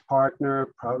business partner,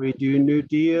 probably do new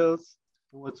deals.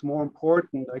 And what's more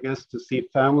important, I guess, to see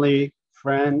family,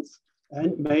 friends,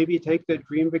 and maybe take that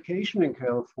dream vacation in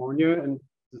California and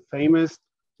the famous,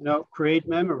 create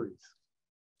memories.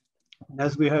 And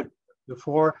as we had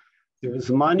before, there is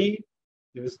money,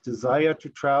 there is desire to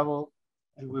travel,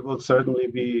 and we will certainly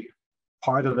be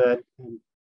part of it and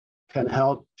can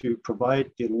help to provide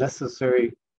the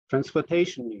necessary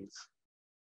transportation needs.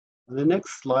 On the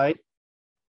next slide,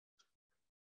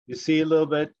 you see a little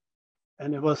bit,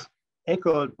 and it was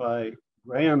echoed by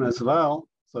Graham as well,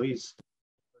 so he's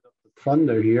the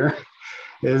thunder here,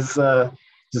 is the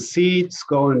seats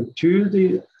going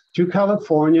to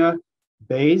California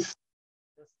based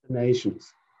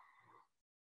destinations.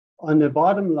 On the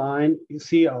bottom line, you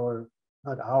see the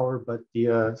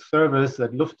service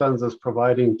that Lufthansa is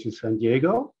providing to San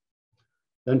Diego.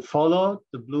 Then follow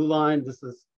the blue line, this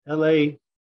is LA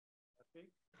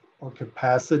or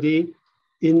capacity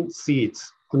in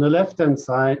seats. On the left-hand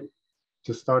side,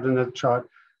 to start in the chart,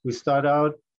 we start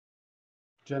out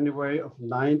January of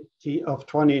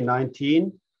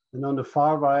 2019, and on the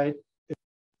far right, it's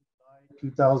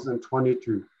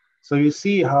 2022. So you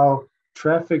see how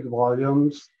traffic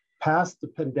volumes past the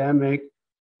pandemic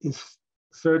is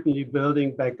certainly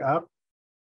building back up.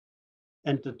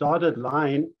 And the dotted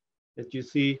line that you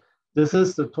see, this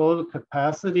is the total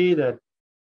capacity that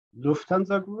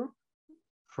Lufthansa Group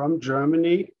from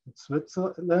Germany,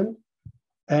 Switzerland,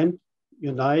 and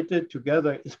United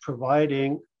together is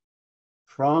providing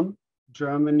from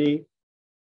Germany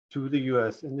to the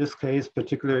US, in this case,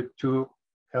 particularly to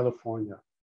California.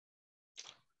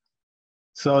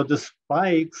 So the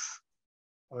spikes,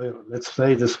 or let's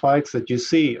say the spikes that you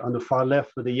see on the far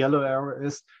left with the yellow arrow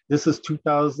this is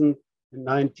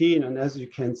 2019. And as you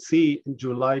can see, in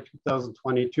July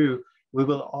 2022, we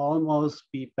will almost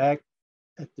be back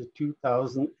at the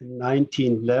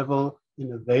 2019 level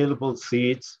in available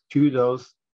seats to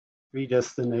those 3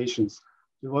 destinations.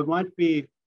 So what might be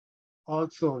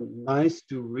also nice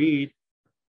to read,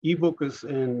 ebook is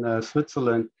in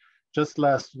Switzerland just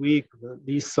last week,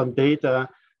 released some data,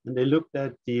 and they looked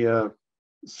at the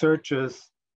searches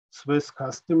Swiss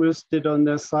customers did on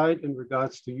their site in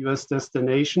regards to US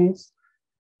destinations.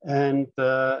 And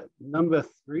number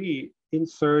 3 in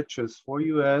searches for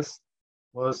US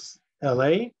was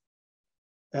LA,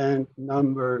 and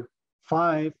number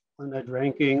 5 on that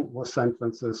ranking was San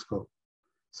Francisco.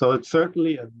 So it's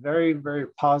certainly a very, very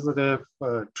positive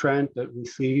trend that we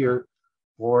see here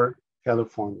for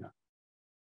California.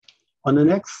 On the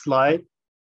next slide,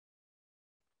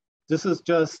 this is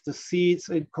just the seats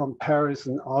in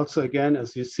comparison. Also, again,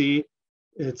 as you see,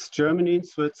 it's Germany and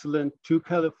Switzerland to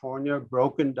California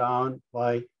broken down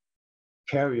by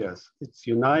carriers. It's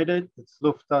United, it's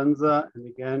Lufthansa, and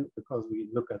again, because we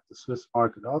look at the Swiss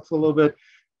market also a little bit,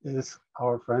 is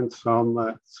our friends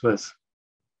from Swiss.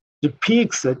 The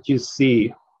peaks that you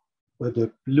see where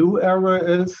the blue arrow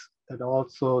is, and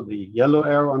also the yellow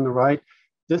arrow on the right,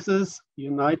 this is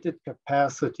United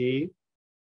capacity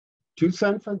to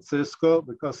San Francisco,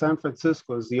 because San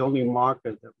Francisco is the only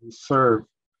market that we serve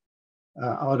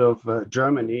out of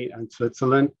Germany and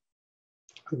Switzerland.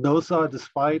 Those are the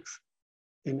spikes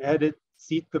in added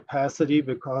seat capacity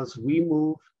because we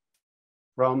moved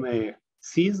from a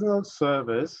seasonal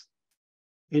service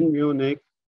in Munich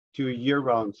to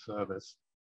year-round service.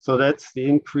 So that's the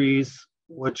increase,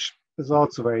 which is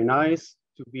also very nice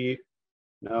to be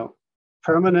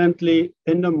permanently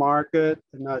in the market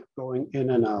and not going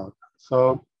in and out.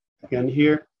 So again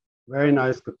here, very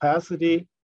nice capacity.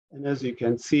 And as you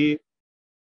can see,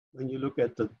 when you look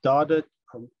at the dotted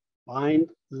combined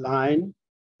line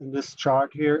in this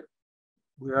chart here,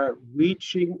 we are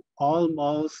reaching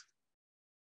almost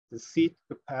the seat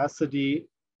capacity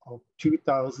of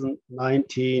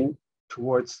 2019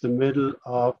 towards the middle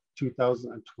of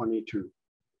 2022.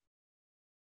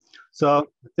 So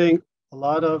I think a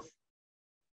lot of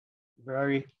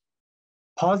very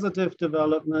positive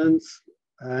developments,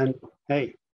 and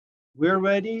hey, we're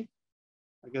ready.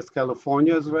 I guess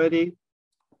California is ready.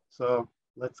 So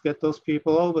let's get those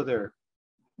people over there.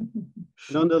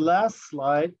 And on the last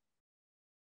slide,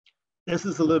 this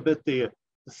is a little bit the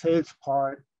sales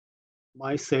part,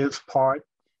 my sales part,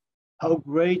 how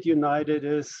great United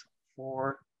is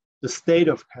for the state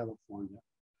of California.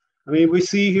 I mean, we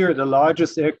see here the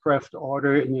largest aircraft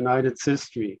order in United's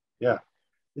history. Yeah,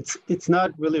 it's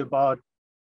not really about,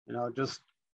 just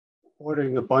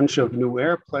ordering a bunch of new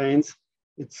airplanes.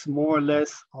 It's more or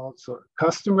less also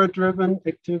customer-driven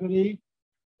activity.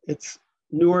 It's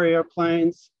newer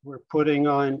airplanes. We're putting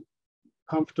on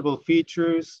comfortable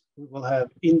features. We will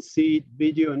have in-seat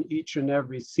video in each and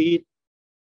every seat.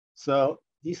 So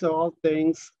these are all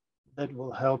things that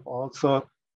will help also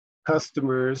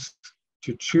customers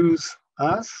to choose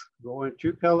us going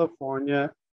to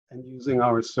California and using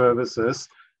our services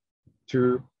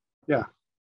to,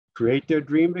 create their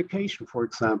dream vacation, for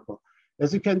example.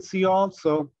 As you can see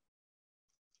also,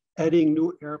 adding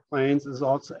new airplanes is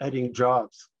also adding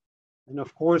jobs. And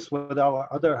of course, with our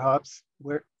other hubs,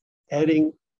 we're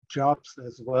adding jobs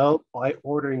as well by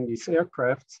ordering these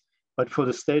aircrafts. But for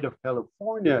the state of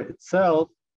California itself,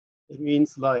 it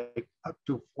means like up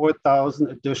to 4,000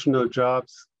 additional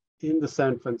jobs in the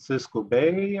San Francisco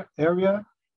Bay Area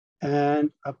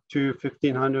and up to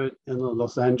 1,500 in the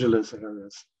Los Angeles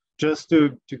areas. Just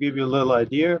to give you a little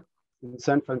idea, in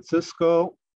San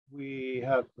Francisco, we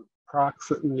have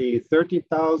approximately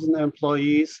 30,000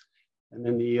 employees. And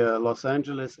in the Los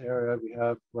Angeles area, we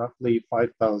have roughly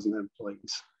 5,000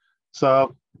 employees.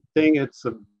 So I think it's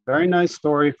a very nice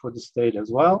story for the state as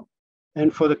well.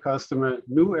 And for the customer,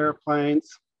 new airplanes,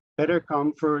 better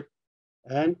comfort,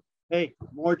 and hey,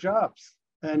 more jobs.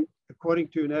 And according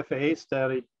to an FAA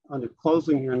study on the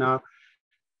closing here now,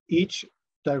 each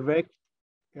direct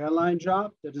airline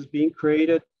job that is being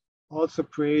created also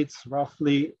creates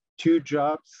roughly 2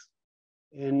 jobs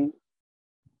in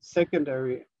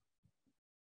secondary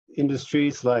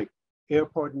industries like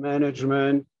airport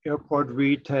management, airport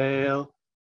retail,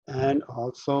 and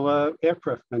also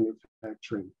aircraft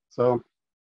manufacturing. So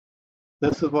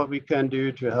this is what we can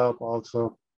do to help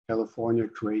also California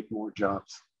create more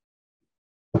jobs.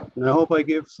 And I hope I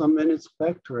give some minutes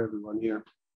back to everyone here.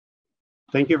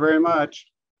 Thank you very much.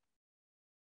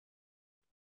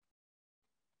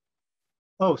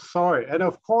 Oh, sorry. And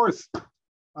of course,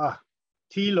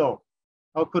 Tilo,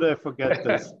 how could I forget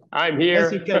this? I'm here.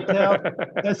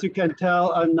 As you can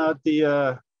tell, I'm not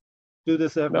the do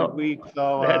this every week.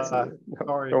 So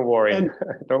sorry. Don't worry. And,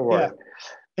 don't worry. Yeah.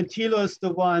 And Tilo is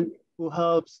the one who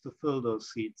helps to fill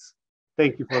those seats.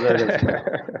 Thank you for that as well.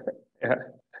 Yeah.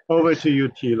 Over to you,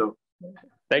 Tilo.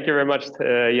 Thank you very much,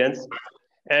 Jens.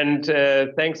 And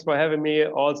thanks for having me.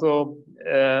 Also,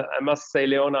 I must say,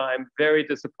 Leona, I'm very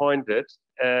disappointed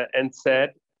and sad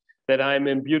that I'm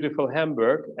in beautiful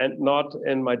Hamburg and not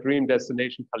in my dream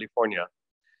destination, California.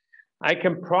 I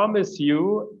can promise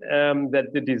you that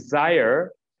the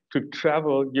desire to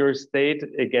travel your state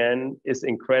again is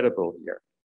incredible here.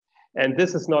 And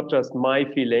this is not just my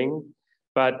feeling,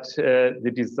 but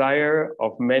the desire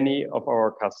of many of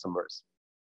our customers.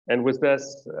 And with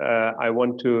this, I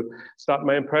want to start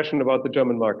my impression about the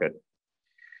German market.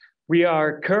 We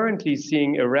are currently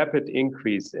seeing a rapid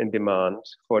increase in demand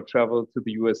for travel to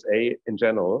the USA in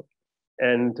general,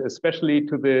 and especially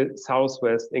to the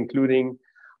Southwest, including,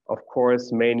 of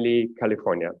course, mainly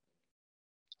California.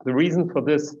 The reason for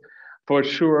this, for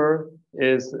sure,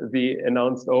 is the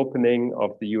announced opening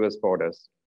of the US borders,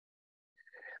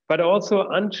 but also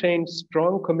unchanged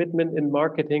strong commitment in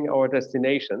marketing our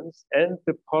destinations and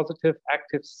the positive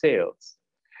active sales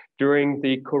during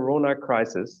the Corona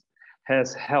crisis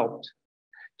has helped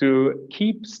to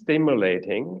keep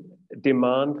stimulating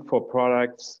demand for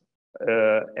products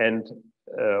and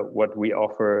what we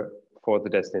offer for the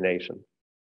destination.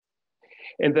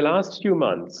 In the last few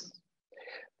months,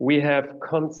 we have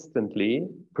constantly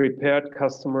prepared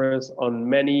customers on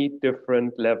many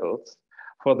different levels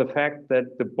for the fact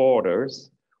that the borders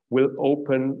will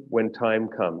open when time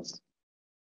comes.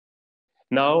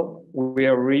 Now we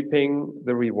are reaping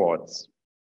the rewards.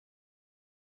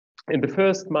 In the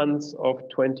first months of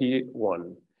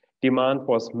 21, demand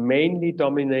was mainly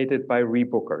dominated by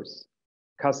rebookers,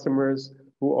 customers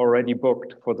who already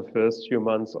booked for the first few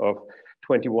months of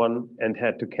 21 and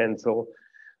had to cancel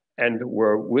and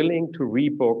were willing to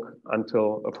rebook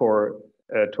for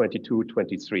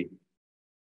 22-23.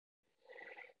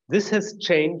 This has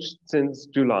changed since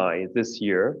July this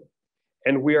year,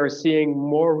 and we are seeing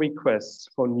more requests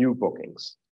for new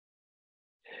bookings.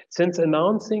 Since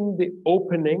announcing the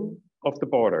opening of the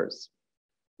borders,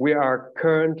 we are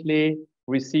currently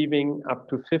receiving up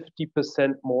to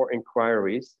 50% more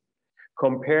inquiries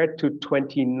compared to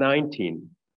 2019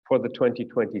 for the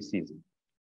 2020 season.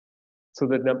 So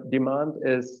the demand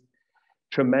is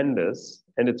tremendous,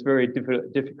 and it's very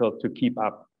difficult to keep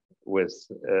up with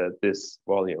this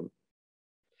volume.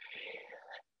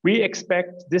 We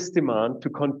expect this demand to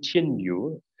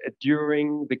continue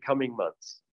during the coming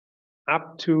months.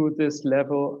 Up to this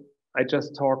level, I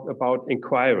just talked about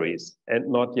inquiries and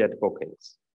not yet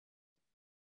bookings.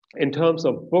 In terms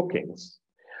of bookings,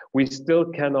 we still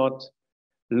cannot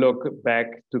look back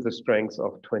to the strengths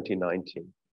of 2019.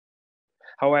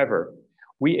 However,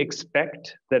 we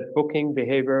expect that booking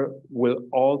behavior will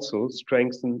also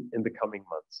strengthen in the coming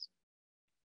months.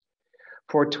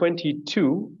 For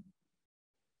 22,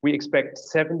 we expect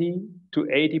 70 to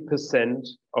 80%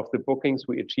 of the bookings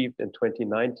we achieved in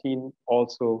 2019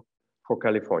 also for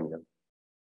California.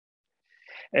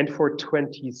 And for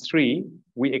 23,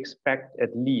 we expect at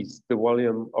least the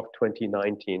volume of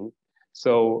 2019.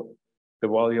 So the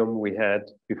volume we had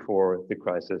before the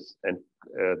crisis and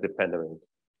the pandemic.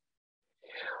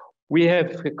 We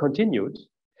have continued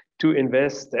to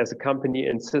invest as a company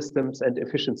in systems and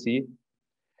efficiency,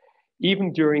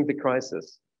 even during the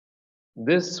crisis.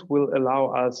 This will allow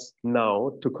us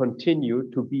now to continue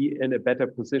to be in a better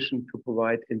position to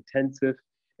provide intensive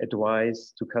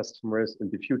advice to customers in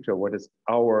the future, what is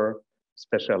our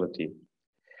specialty.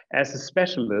 As a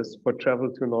specialist for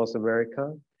travel to North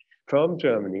America from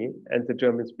Germany and the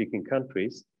German-speaking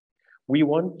countries, we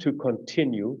want to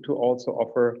continue to also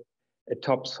offer a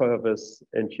top service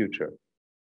in future.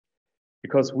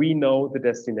 Because we know the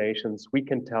destinations, we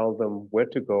can tell them where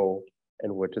to go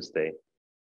and where to stay.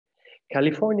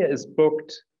 California is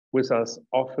booked with us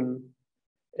often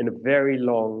in a very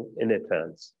long in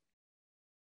advance.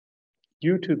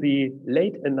 Due to the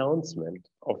late announcement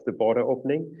of the border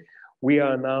opening, we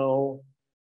are now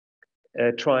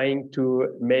trying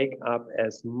to make up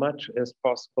as much as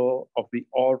possible of the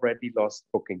already lost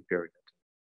booking period.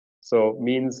 So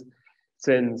means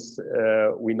since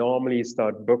we normally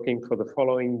start booking for the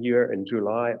following year in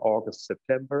July, August,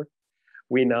 September,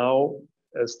 we now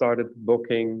started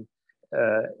booking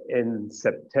in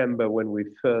September when we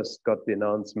first got the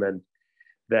announcement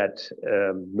that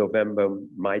November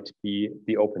might be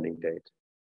the opening date.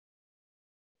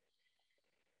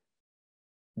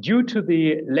 Due to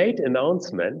the late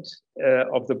announcement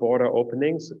of the border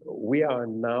openings, we are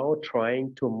now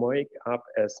trying to make up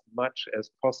as much as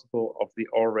possible of the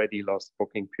already lost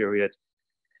booking period.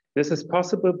 This is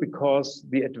possible because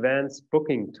the advanced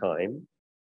booking time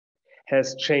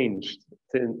has changed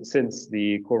since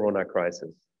the Corona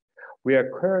crisis. We are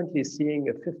currently seeing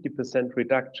a 50%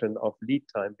 reduction of lead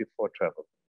time before travel.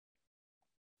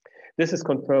 This is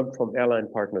confirmed from airline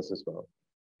partners as well.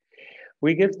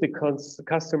 We give the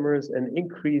customers an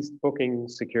increased booking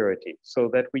security so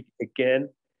that we again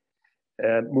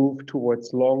move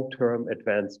towards long-term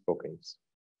advanced bookings.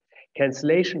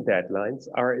 Cancellation deadlines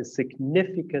are a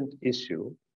significant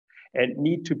issue and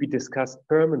need to be discussed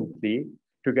permanently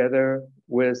together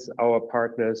with our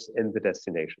partners in the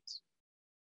destinations.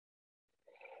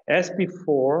 As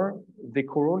before the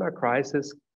Corona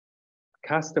crisis,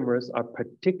 customers are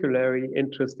particularly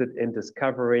interested in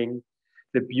discovering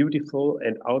the beautiful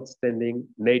and outstanding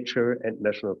nature and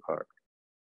national park.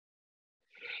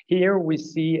 Here we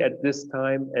see at this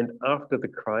time and after the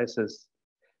crisis,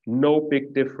 no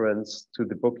big difference to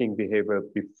the booking behavior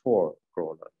before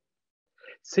Corona.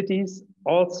 Cities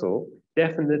also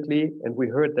definitely, and we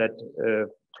heard that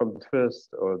from the first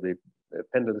or the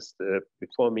panelist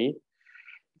before me,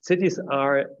 cities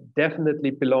are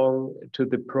definitely belong to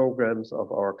the programs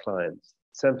of our clients.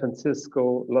 San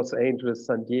Francisco, Los Angeles,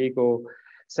 San Diego,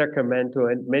 Sacramento,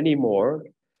 and many more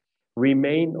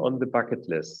remain on the bucket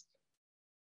list.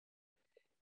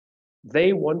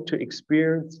 They want to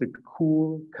experience the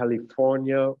cool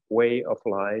California way of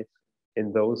life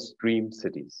in those dream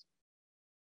cities.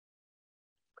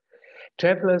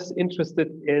 Travelers interested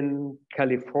in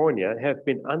California have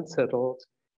been unsettled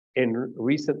in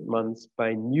recent months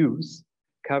by news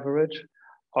coverage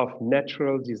of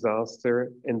natural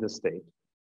disaster in the state.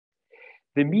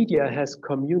 The media has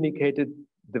communicated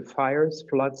the fires,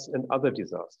 floods, and other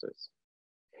disasters.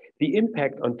 The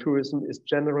impact on tourism is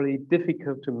generally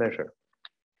difficult to measure.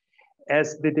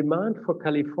 As the demand for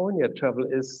California travel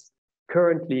is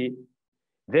currently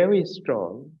very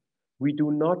strong, we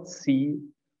do not see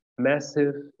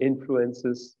massive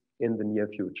influences in the near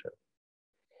future.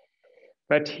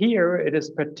 But here it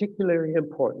is particularly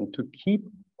important to keep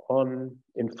on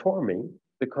informing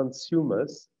the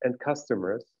consumers and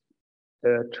customers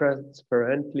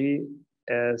transparently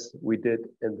as we did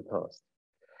in the past.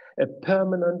 A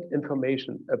permanent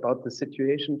information about the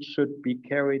situation should be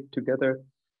carried together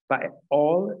by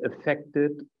all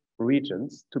affected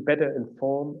regions to better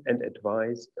inform and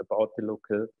advise about the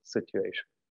local situation.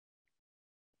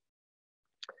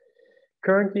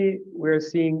 Currently, we're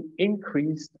seeing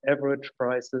increased average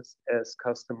prices as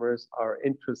customers are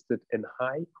interested in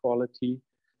high quality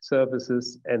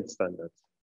services and standards.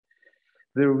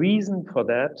 The reason for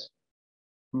that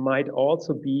might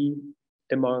also be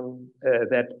among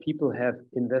that people have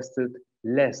invested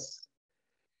less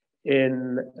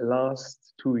in the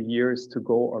last 2 years to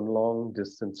go on long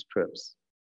distance trips.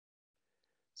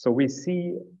 So we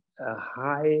see a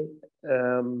high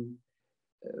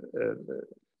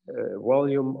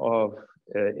volume of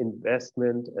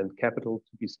investment and capital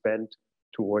to be spent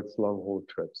towards long-haul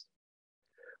trips.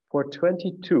 For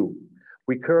 22,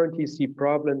 we currently see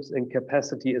problems in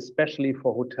capacity, especially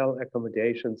for hotel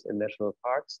accommodations in national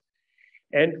parks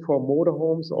and for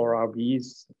motorhomes or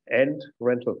RVs and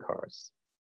rental cars.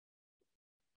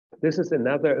 This is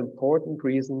another important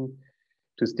reason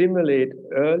to stimulate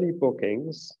early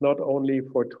bookings, not only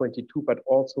for 22, but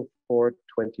also for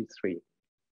 23.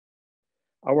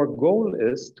 Our goal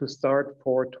is to start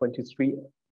for 23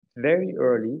 very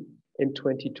early in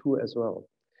 22 as well.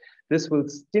 This will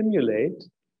stimulate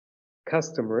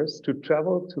customers to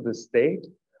travel to the state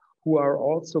who are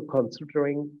also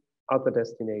considering other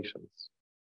destinations.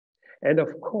 And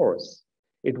of course,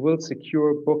 it will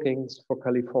secure bookings for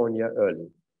California early.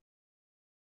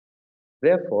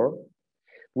 Therefore,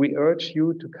 we urge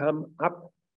you to come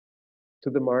up to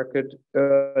the market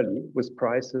early with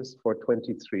prices for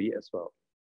 23 as well.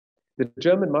 The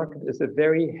German market is a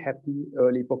very happy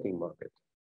early booking market.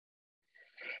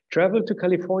 Travel to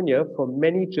California for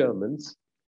many Germans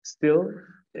still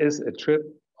is a trip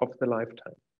of the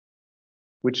lifetime,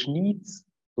 which needs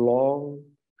long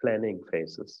planning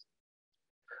phases.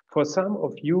 For some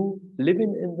of you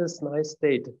living in this nice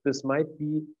state, this might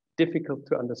be difficult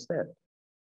to understand.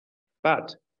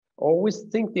 But always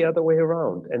think the other way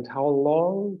around and how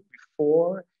long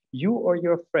before you or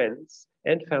your friends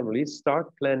and families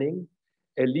start planning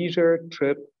a leisure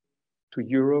trip to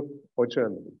Europe or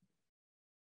Germany.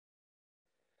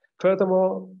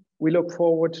 Furthermore, we look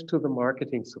forward to the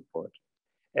marketing support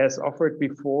as offered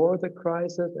before the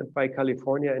crisis and by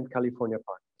California and California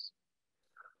partners.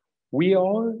 We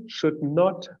all should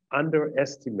not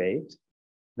underestimate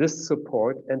this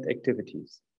support and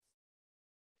activities.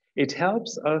 It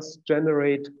helps us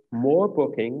generate more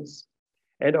bookings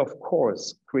and of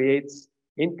course creates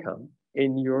income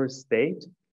in your state,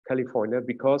 California,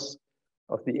 because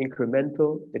of the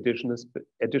incremental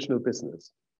additional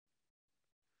business.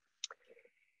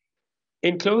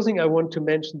 In closing, I want to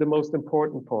mention the most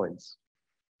important points.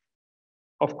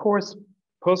 Of course,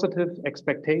 positive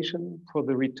expectation for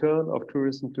the return of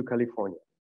tourism to California.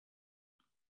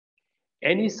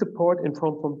 Any support in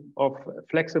form of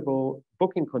flexible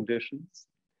booking conditions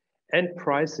and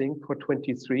pricing for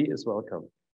 23 is welcome.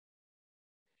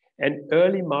 And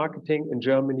early marketing in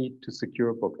Germany to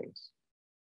secure bookings.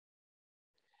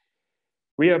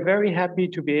 We are very happy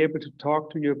to be able to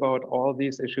talk to you about all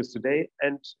these issues today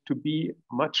and to be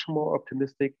much more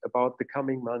optimistic about the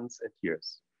coming months and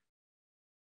years.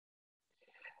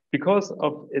 Because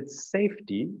of its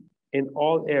safety in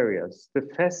all areas, the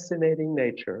fascinating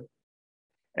nature,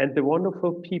 and the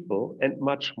wonderful people and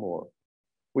much more,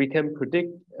 we can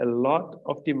predict a lot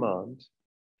of demand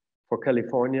for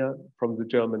California from the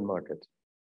German market.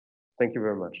 Thank you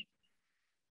very much.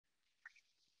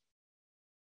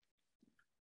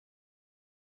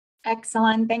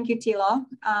 Excellent. Thank you, Tilo.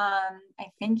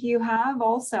 I think you have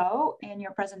also in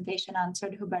your presentation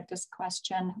answered Hubertus's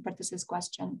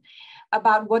question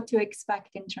about what to expect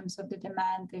in terms of the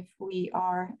demand if we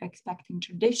are expecting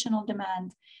traditional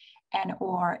demand and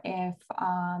or if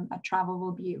a travel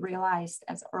will be realized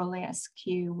as early as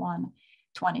Q1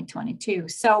 2022.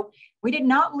 So we did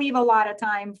not leave a lot of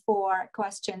time for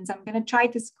questions. I'm going to try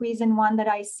to squeeze in one that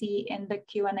I see in the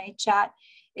Q&A chat.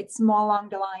 It's more along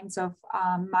the lines of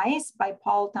MICE by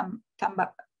Paul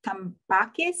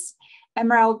Tambakis,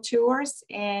 Emerald Tours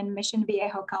in Mission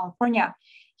Viejo, California.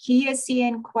 He is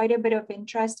seeing quite a bit of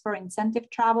interest for incentive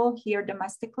travel here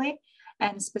domestically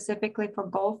and specifically for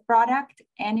golf product.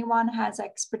 Anyone has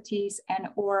expertise and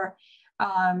or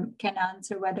can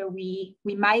answer whether we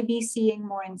might be seeing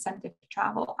more incentive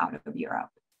travel out of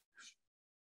Europe.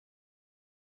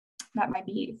 That might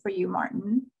be for you,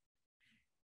 Martin.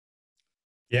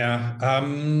 Yeah,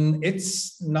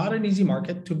 it's not an easy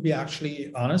market, to be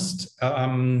actually honest.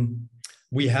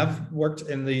 We have worked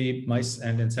in the MICE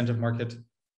and incentive market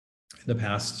in the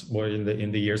past, or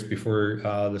in the years before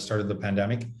the start of the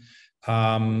pandemic.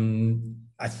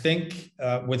 I think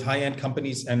with high-end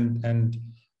companies and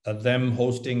them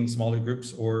hosting smaller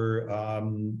groups or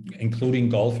including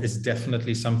golf is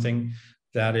definitely something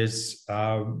that is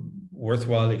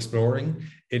worthwhile exploring.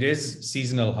 It is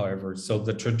seasonal, however. So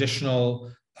the traditional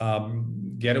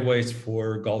getaways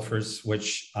for golfers,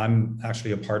 which I'm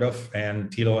actually a part of,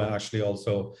 and Tilo actually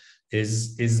also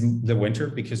is the winter,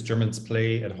 because Germans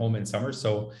play at home in summer.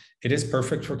 So it is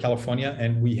perfect for California.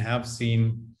 And we have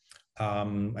seen,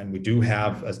 and we do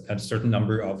have a certain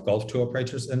number of golf tour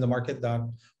operators in the market that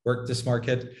work this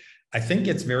market. I think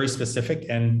it's very specific,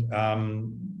 and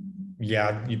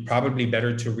yeah, you'd probably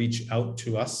better to reach out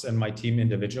to us and my team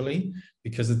individually,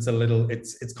 because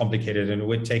it's complicated and it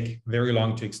would take very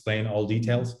long to explain all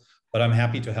details, but I'm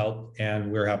happy to help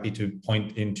and we're happy to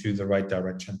point into the right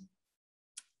direction.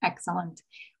 Excellent.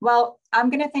 Well, I'm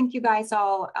going to thank you guys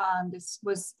all. This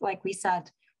was, like we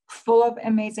said, full of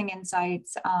amazing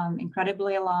insights,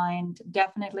 incredibly aligned,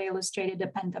 definitely illustrated the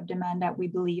pent-up demand that we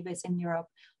believe is in Europe.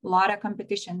 A lot of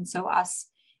competition. So us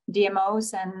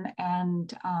DMOs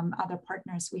and other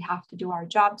partners, we have to do our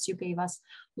jobs. You gave us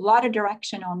a lot of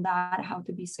direction on that, how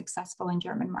to be successful in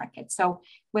German market. So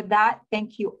with that,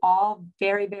 thank you all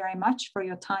very, very much for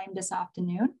your time this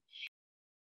afternoon.